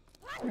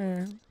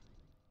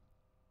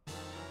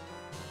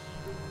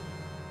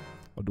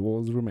 The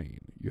walls remain.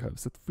 You have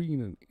set free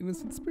an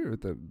innocent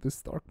spirit that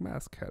this dark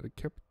mask had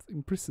kept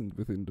imprisoned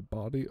within the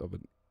body of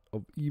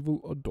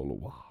evil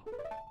Adolowa.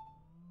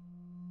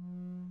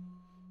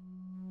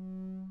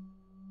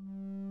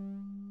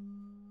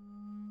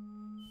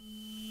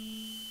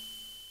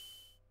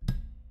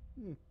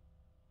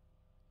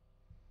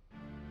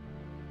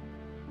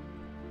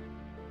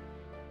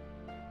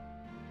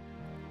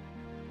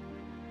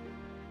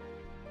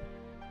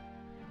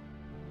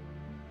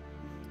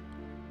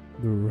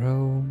 The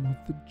realm of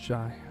the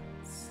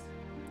giants,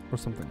 or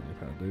something like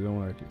that. They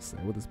don't actually say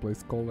what this place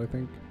is called, I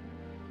think.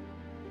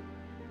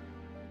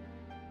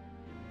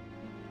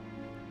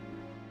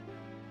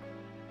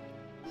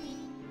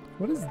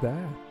 What is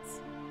that?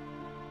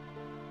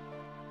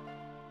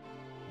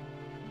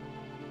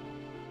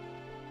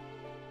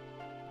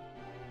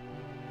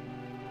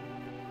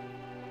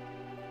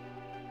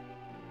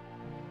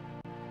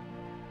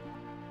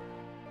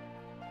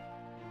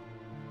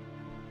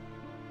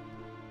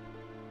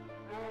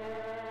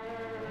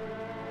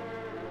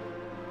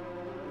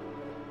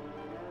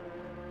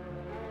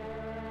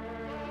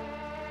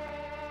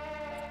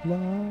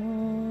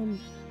 Lol.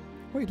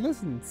 Wait,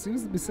 listen,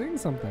 seems to be saying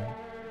something.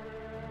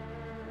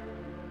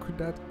 Could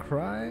that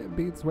cry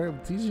be its way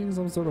of teaching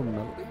some sort of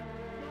melody?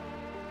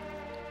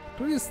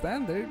 Don't you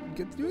stand there,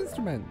 get your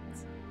instrument.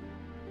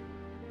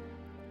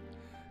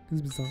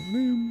 This be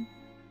something.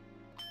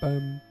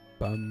 Bum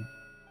bum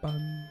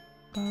bum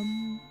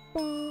bum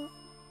bum.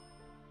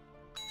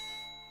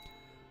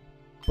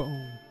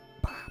 Boom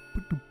ba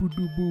boo boo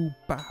doo boo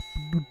ba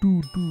doo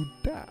doo doo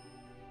da.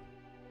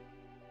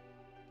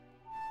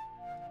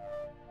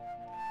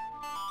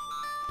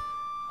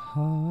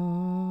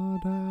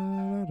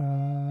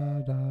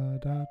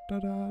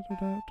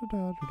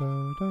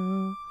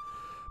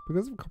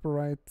 Because of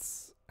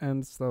copyrights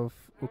and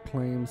stuff or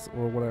claims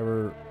or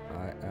whatever,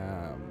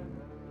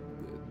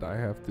 I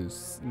have to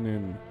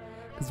snun.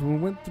 Because when we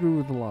went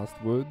through the Lost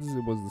Woods,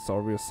 it was the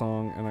Sarvia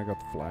song, and I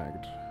got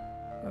flagged.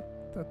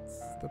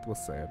 That was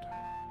sad.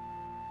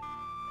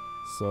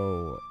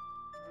 So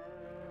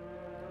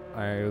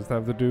I just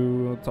have to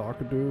do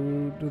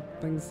the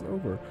things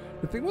over.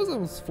 The thing was, I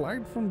was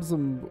flagged from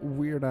some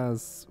weird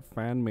ass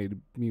fan made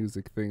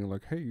music thing.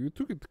 Like, hey, you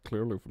took it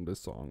clearly from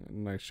this song,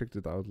 and I checked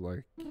it out.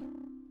 Like,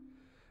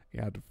 it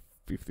had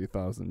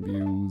 50,000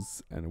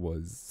 views, and it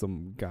was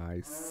some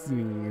guy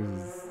singing in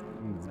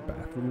his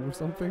bathroom or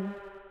something.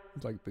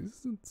 It's like, this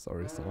isn't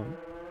sorry song.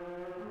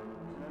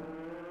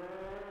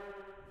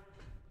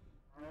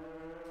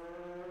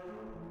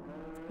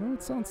 Oh,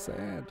 it sounds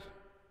sad.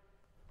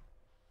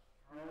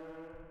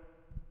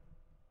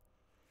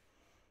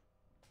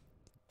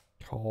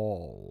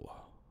 Call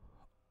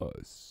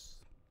us.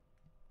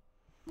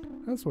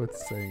 That's what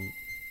it's saying.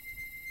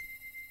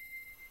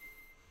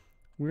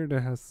 Weird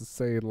it has to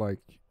say it like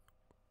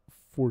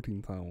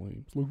 14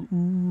 times. Like,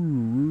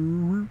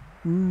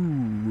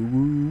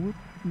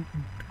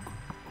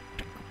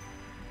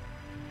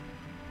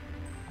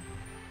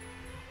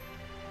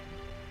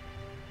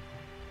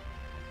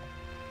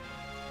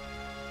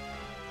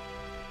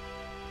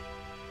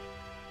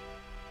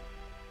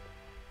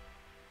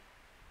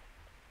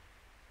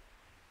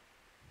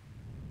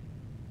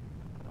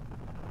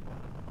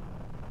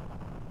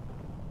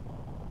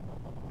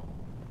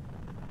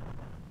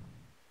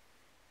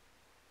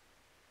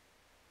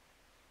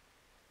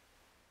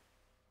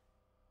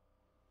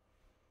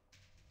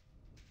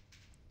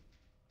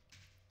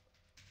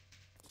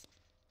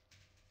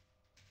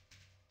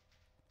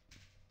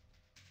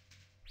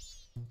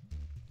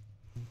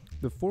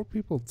 the four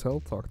people Tell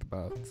talked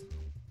about.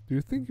 Do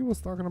you think he was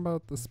talking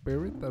about the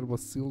spirit that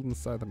was sealed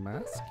inside the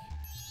mask?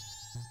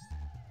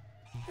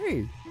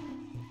 Hey,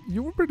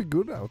 you were pretty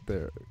good out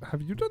there.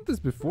 Have you done this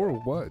before or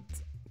what?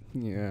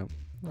 Yeah,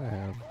 I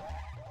have.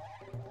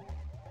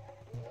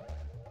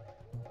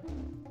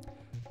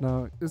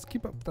 Now, just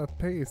keep up that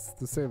pace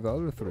to save the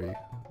other three.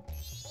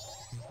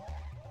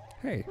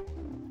 Hey,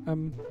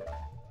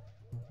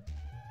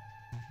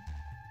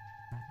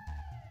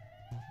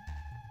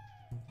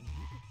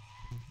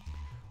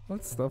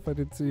 what stuff I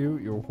did to you,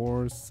 your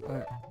horse?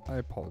 I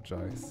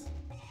apologize.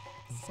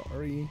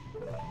 Sorry.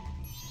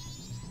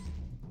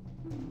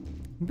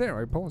 There,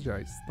 I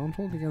apologize. Don't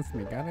hold against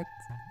me, got it?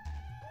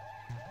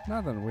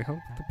 Now then, we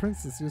helped the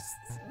princess just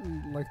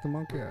like the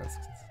monkey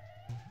asked.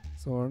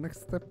 So our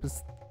next step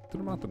is to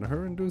the mountain.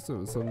 Hurry and do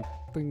so.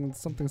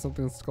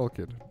 Something Skull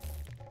Kid.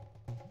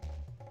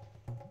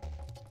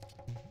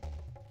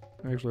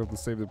 I actually have to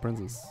save the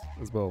princess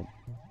as well.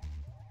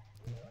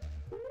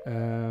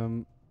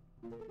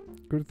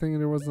 Good thing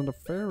there wasn't a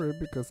fairy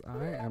because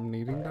I am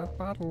needing that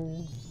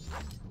bottle.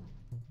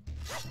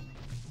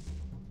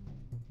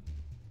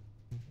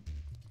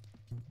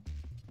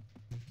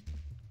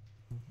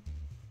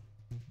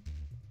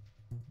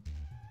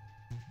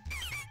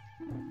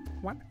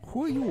 What?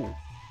 Who are you?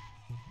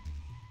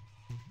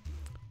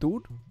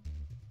 Dude?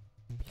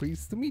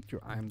 Pleased to meet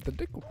you. I'm the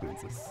Deco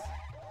Princess.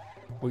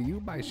 Were you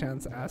by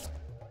chance asked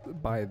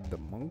by the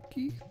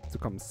monkey to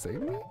come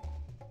save me?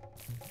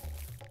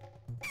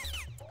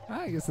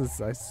 Ah, yes, as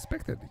I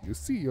suspected. You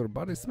see, your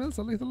body smells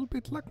a little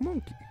bit like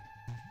monkey.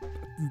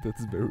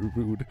 That's very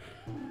rude.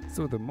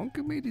 So the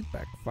monkey made it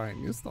back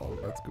fine. You stalled.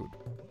 That's good.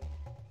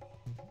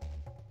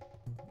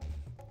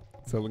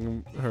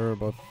 Telling her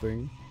about the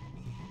thing.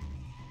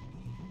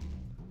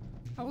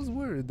 I was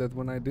worried that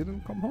when I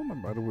didn't come home, my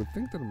mother would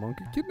think that the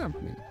monkey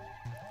kidnapped me.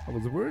 I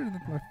was worried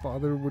that my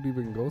father would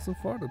even go so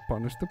far to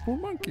punish the poor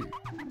monkey.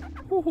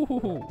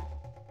 Ho.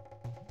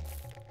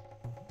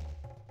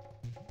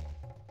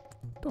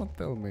 Don't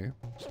tell me.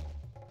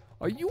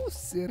 Are you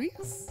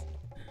serious?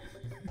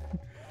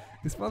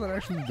 Is father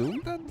actually doing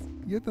that?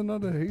 Yet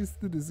another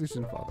hasty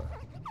decision, father.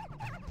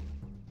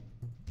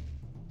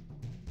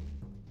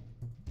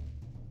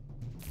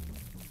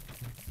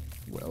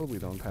 Well, we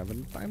don't have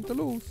any time to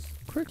lose.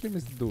 Quickly,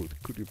 Mr.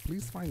 Dude, could you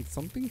please find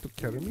something to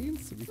carry me in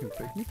so we can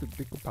take me to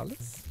Deco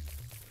Palace?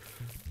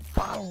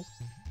 Pow!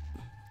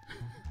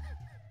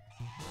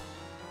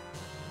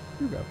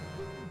 You got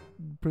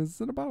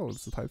Princess in a bottle.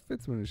 It's a tight fit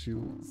when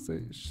she'll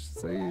say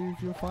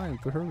if you're fine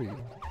to hurry.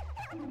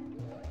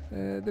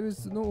 There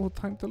is no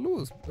time to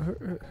lose.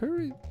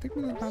 Hurry, take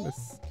me to the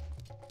palace.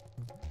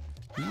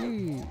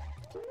 Yay!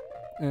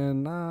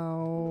 And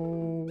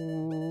now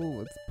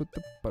let's put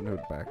the bun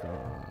hood back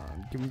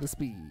on. Give him the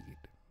speed.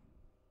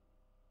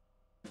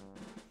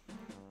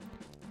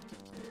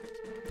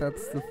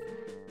 That's the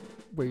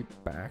way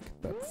back.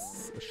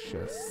 That's a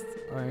chest.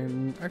 I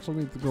actually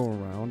need to go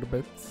around a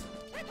bit.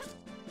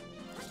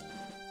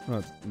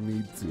 Not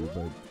need to,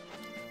 but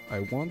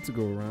I want to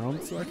go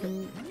around so I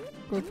can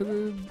go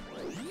to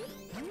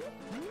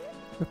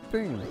the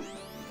thing.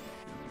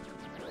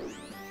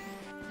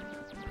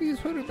 Please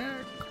hurry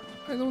back.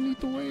 I don't need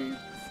to wait.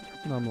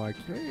 And I'm like,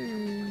 hey,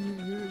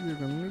 you're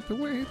gonna need to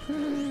wait.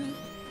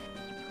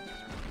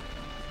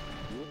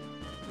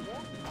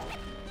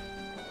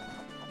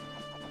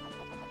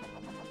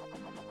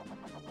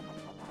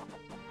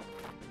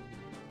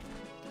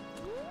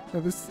 Yeah,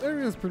 this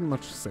area is pretty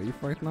much safe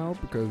right now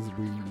because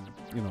we,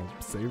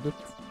 saved it.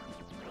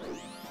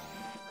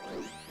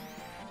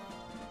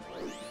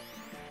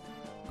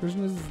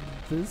 Question is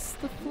this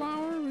the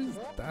flower or is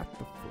that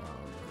the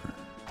flower?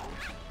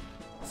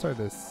 Let's try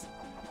this.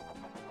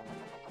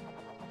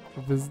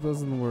 If this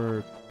doesn't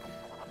work...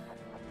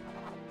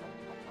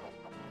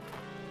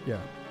 Yeah.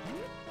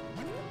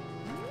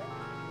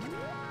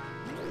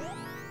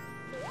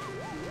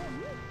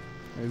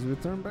 Let's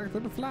return back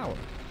to the flower.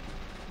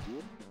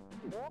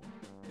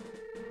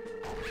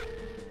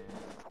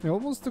 It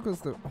almost took us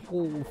the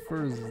whole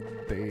first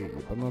day,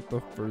 but not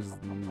the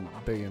first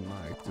day and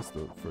night, just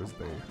the first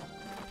day.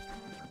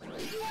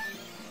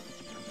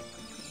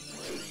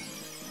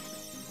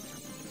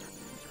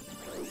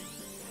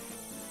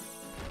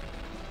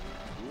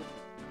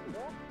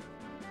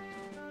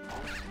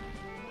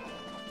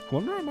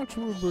 Wonder how much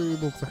we'll be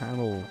able to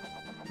handle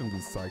in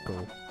this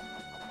cycle.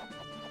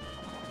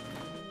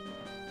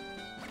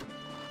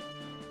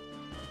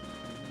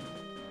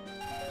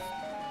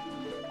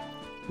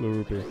 Blue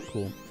rupee,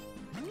 cool.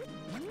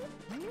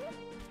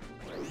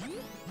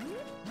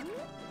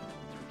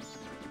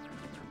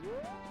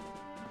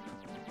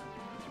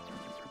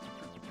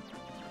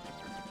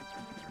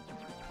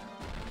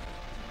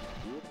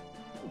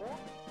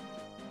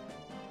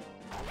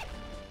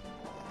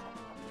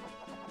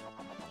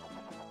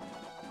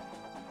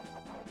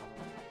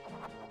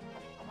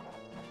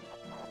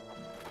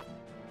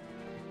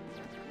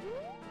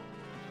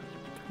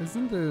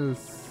 Isn't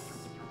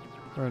this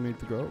where I need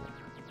to go?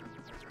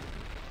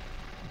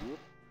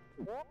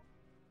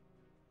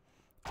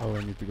 Oh,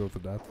 I need to go to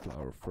that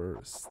flower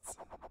first.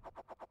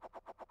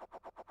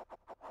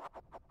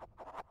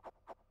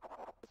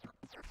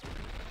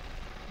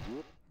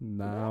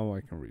 Now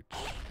I can reach.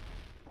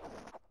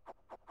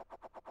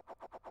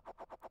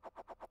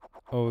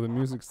 Oh, the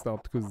music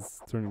stopped because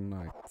it's turning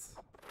night.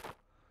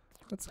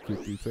 That's a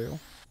cute detail.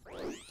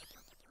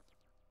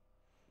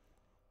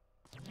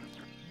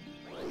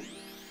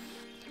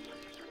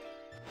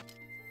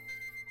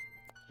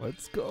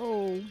 Let's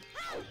go!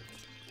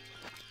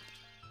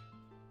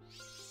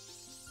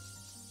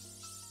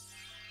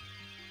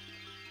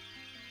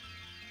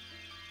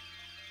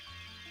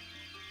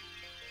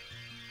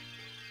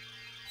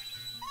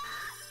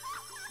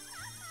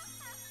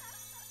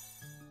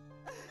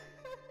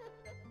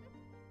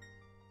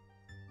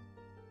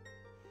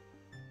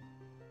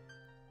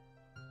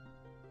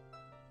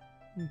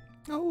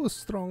 Oh,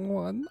 strong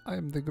one, I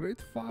am the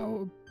great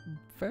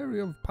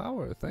fairy of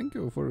power. Thank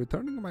you for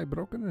returning my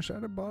broken and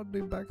shattered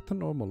body back to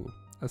normal.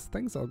 As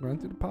thanks, I'll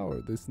grant you the power,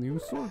 this new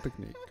sword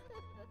technique.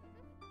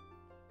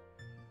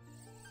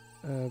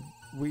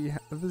 We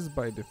have this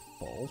by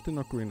default in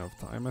Ocarina of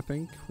Time, I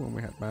think, when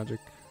we had magic.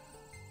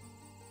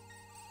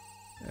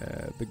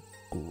 The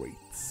Great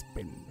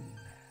Spin.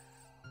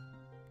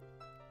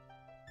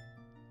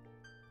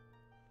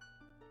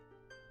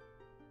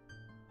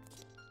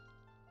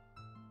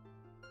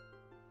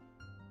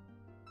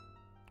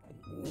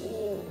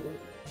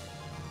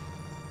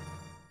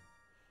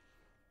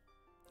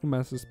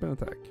 Master spin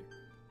attack.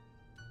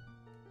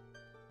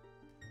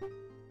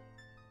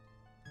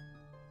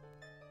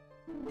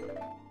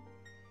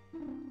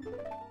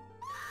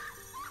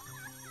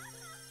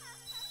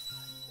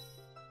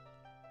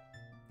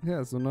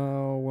 Yeah, so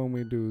now when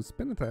we do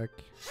spin attack,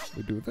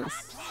 we do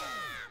this.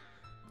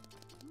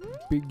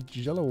 Big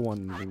yellow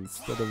one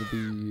instead of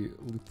the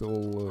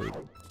little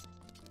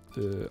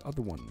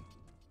other one.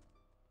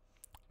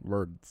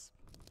 Words.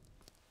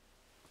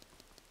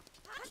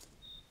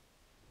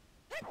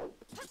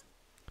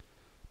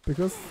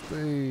 Because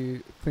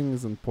the thing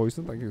isn't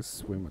poisoned, I can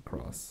swim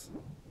across.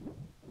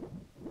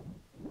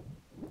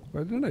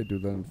 Why didn't I do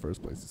that in the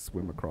first place?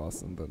 Swim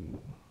across and then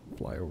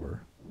fly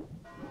over.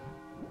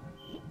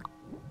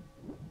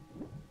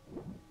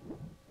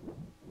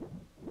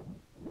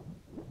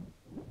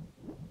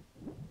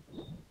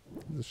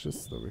 This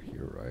chest over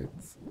here, right?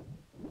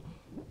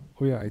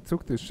 Oh yeah, I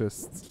took this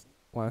chest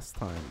last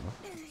time.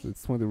 So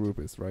it's 20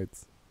 rupees, right?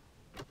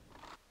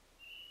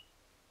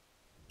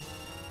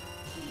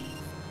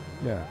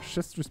 Yeah,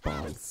 chest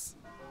response.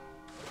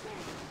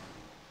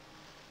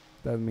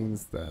 That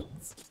means that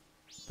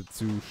the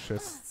two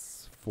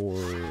chests for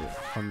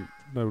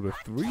the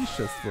three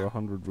chests for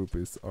 100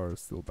 rupees are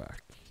still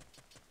back.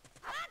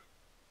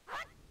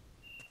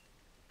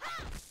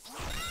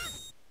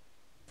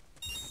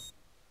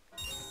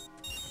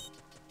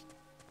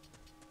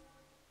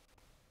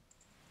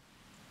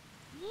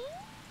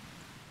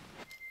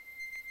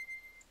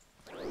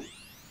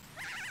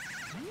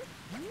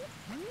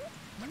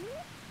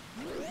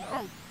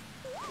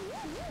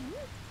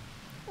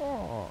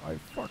 Oh, I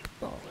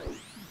fucked up.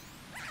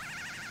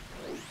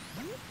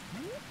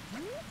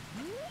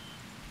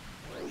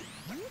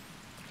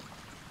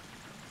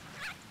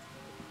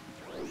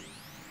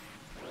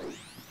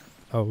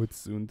 Oh, it's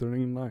soon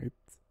turning night.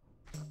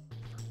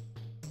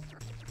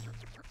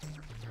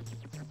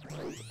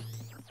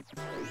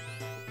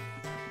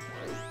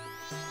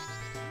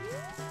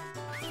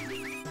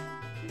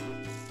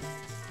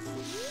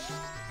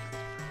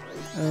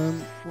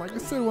 Like I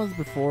said once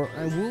before,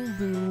 I will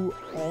do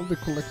all the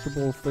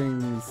collectible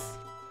things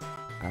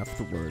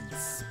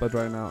afterwards, but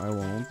right now I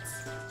won't.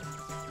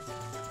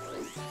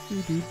 I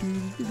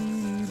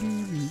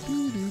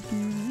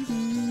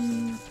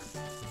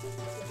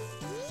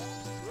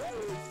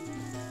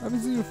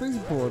haven't seen your face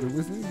before. It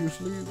wasn't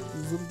usually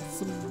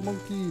some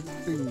monkey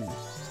thing.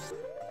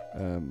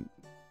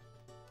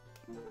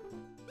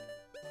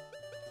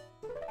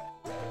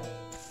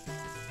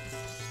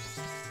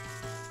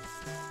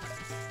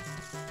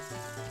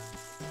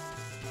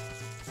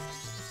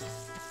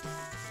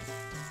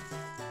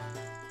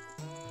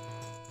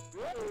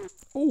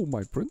 Oh,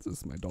 my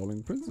princess, my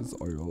darling princess,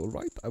 are you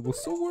alright? I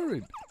was so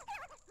worried.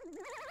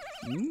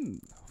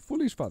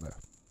 Foolish father.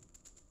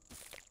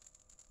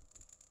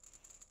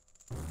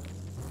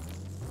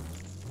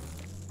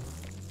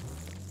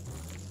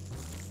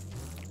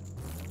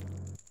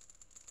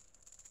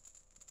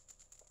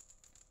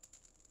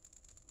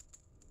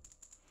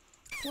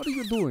 What are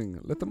you doing?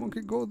 Let the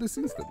monkey go this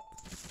instant.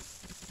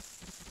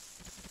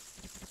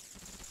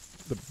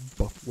 The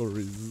butler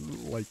is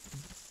like,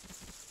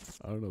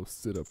 I don't know,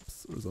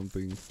 sit-ups or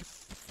something.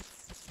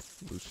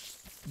 Just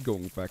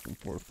going back and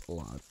forth a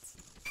lot.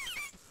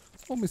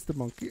 Oh, Mr.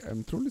 Monkey,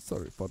 I'm truly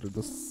sorry. Father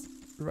does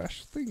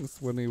rash things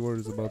when he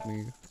worries about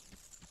me.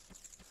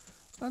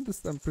 I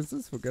understand,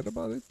 princess. Forget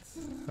about it.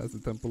 Has the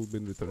temple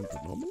been returned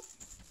to normal?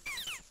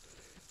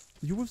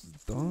 You was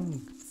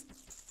dunked.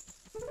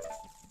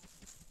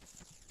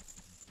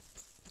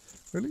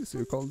 Really? So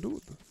you call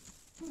dude?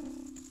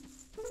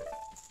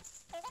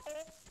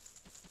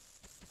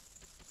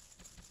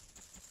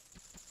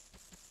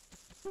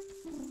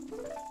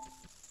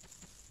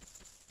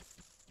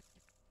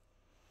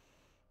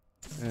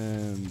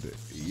 And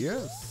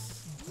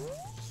yes.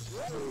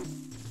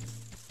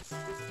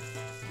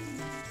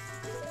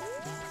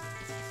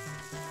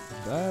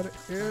 That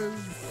is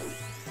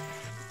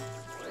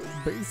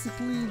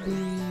basically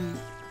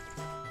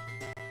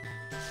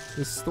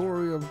the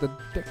story of the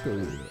decade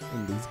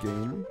in this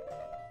game.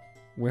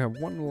 We have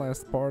one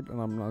last part, and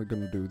I'm not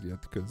gonna do it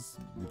yet because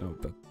you know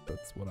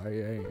that's what I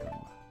am.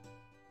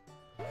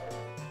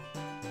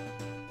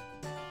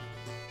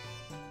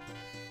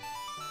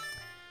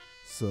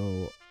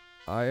 So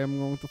I am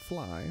going to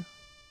fly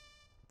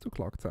to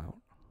Clock Town,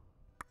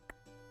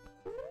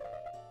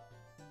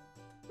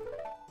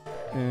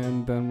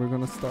 and then we're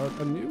gonna start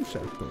a new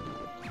chapter,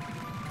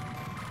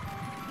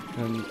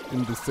 and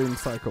in the same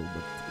cycle,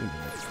 but in the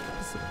next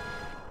episode.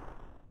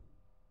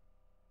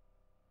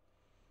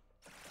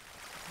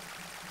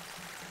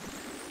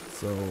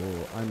 So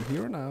I'm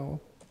here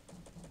now.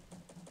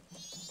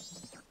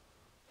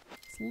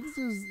 So this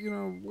is, you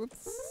know,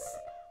 what's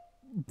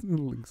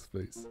Link's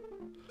face.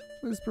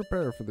 Please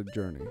prepare for the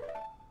journey.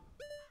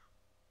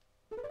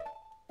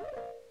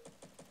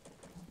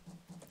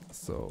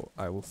 So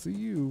I will see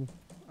you.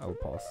 I will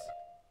pause.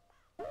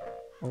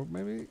 Or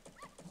maybe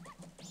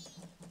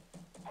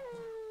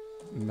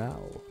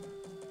now.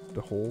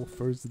 The whole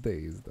first day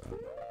is done.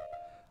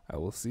 I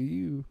will see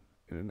you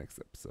in the next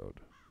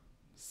episode.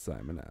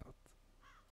 Simon out.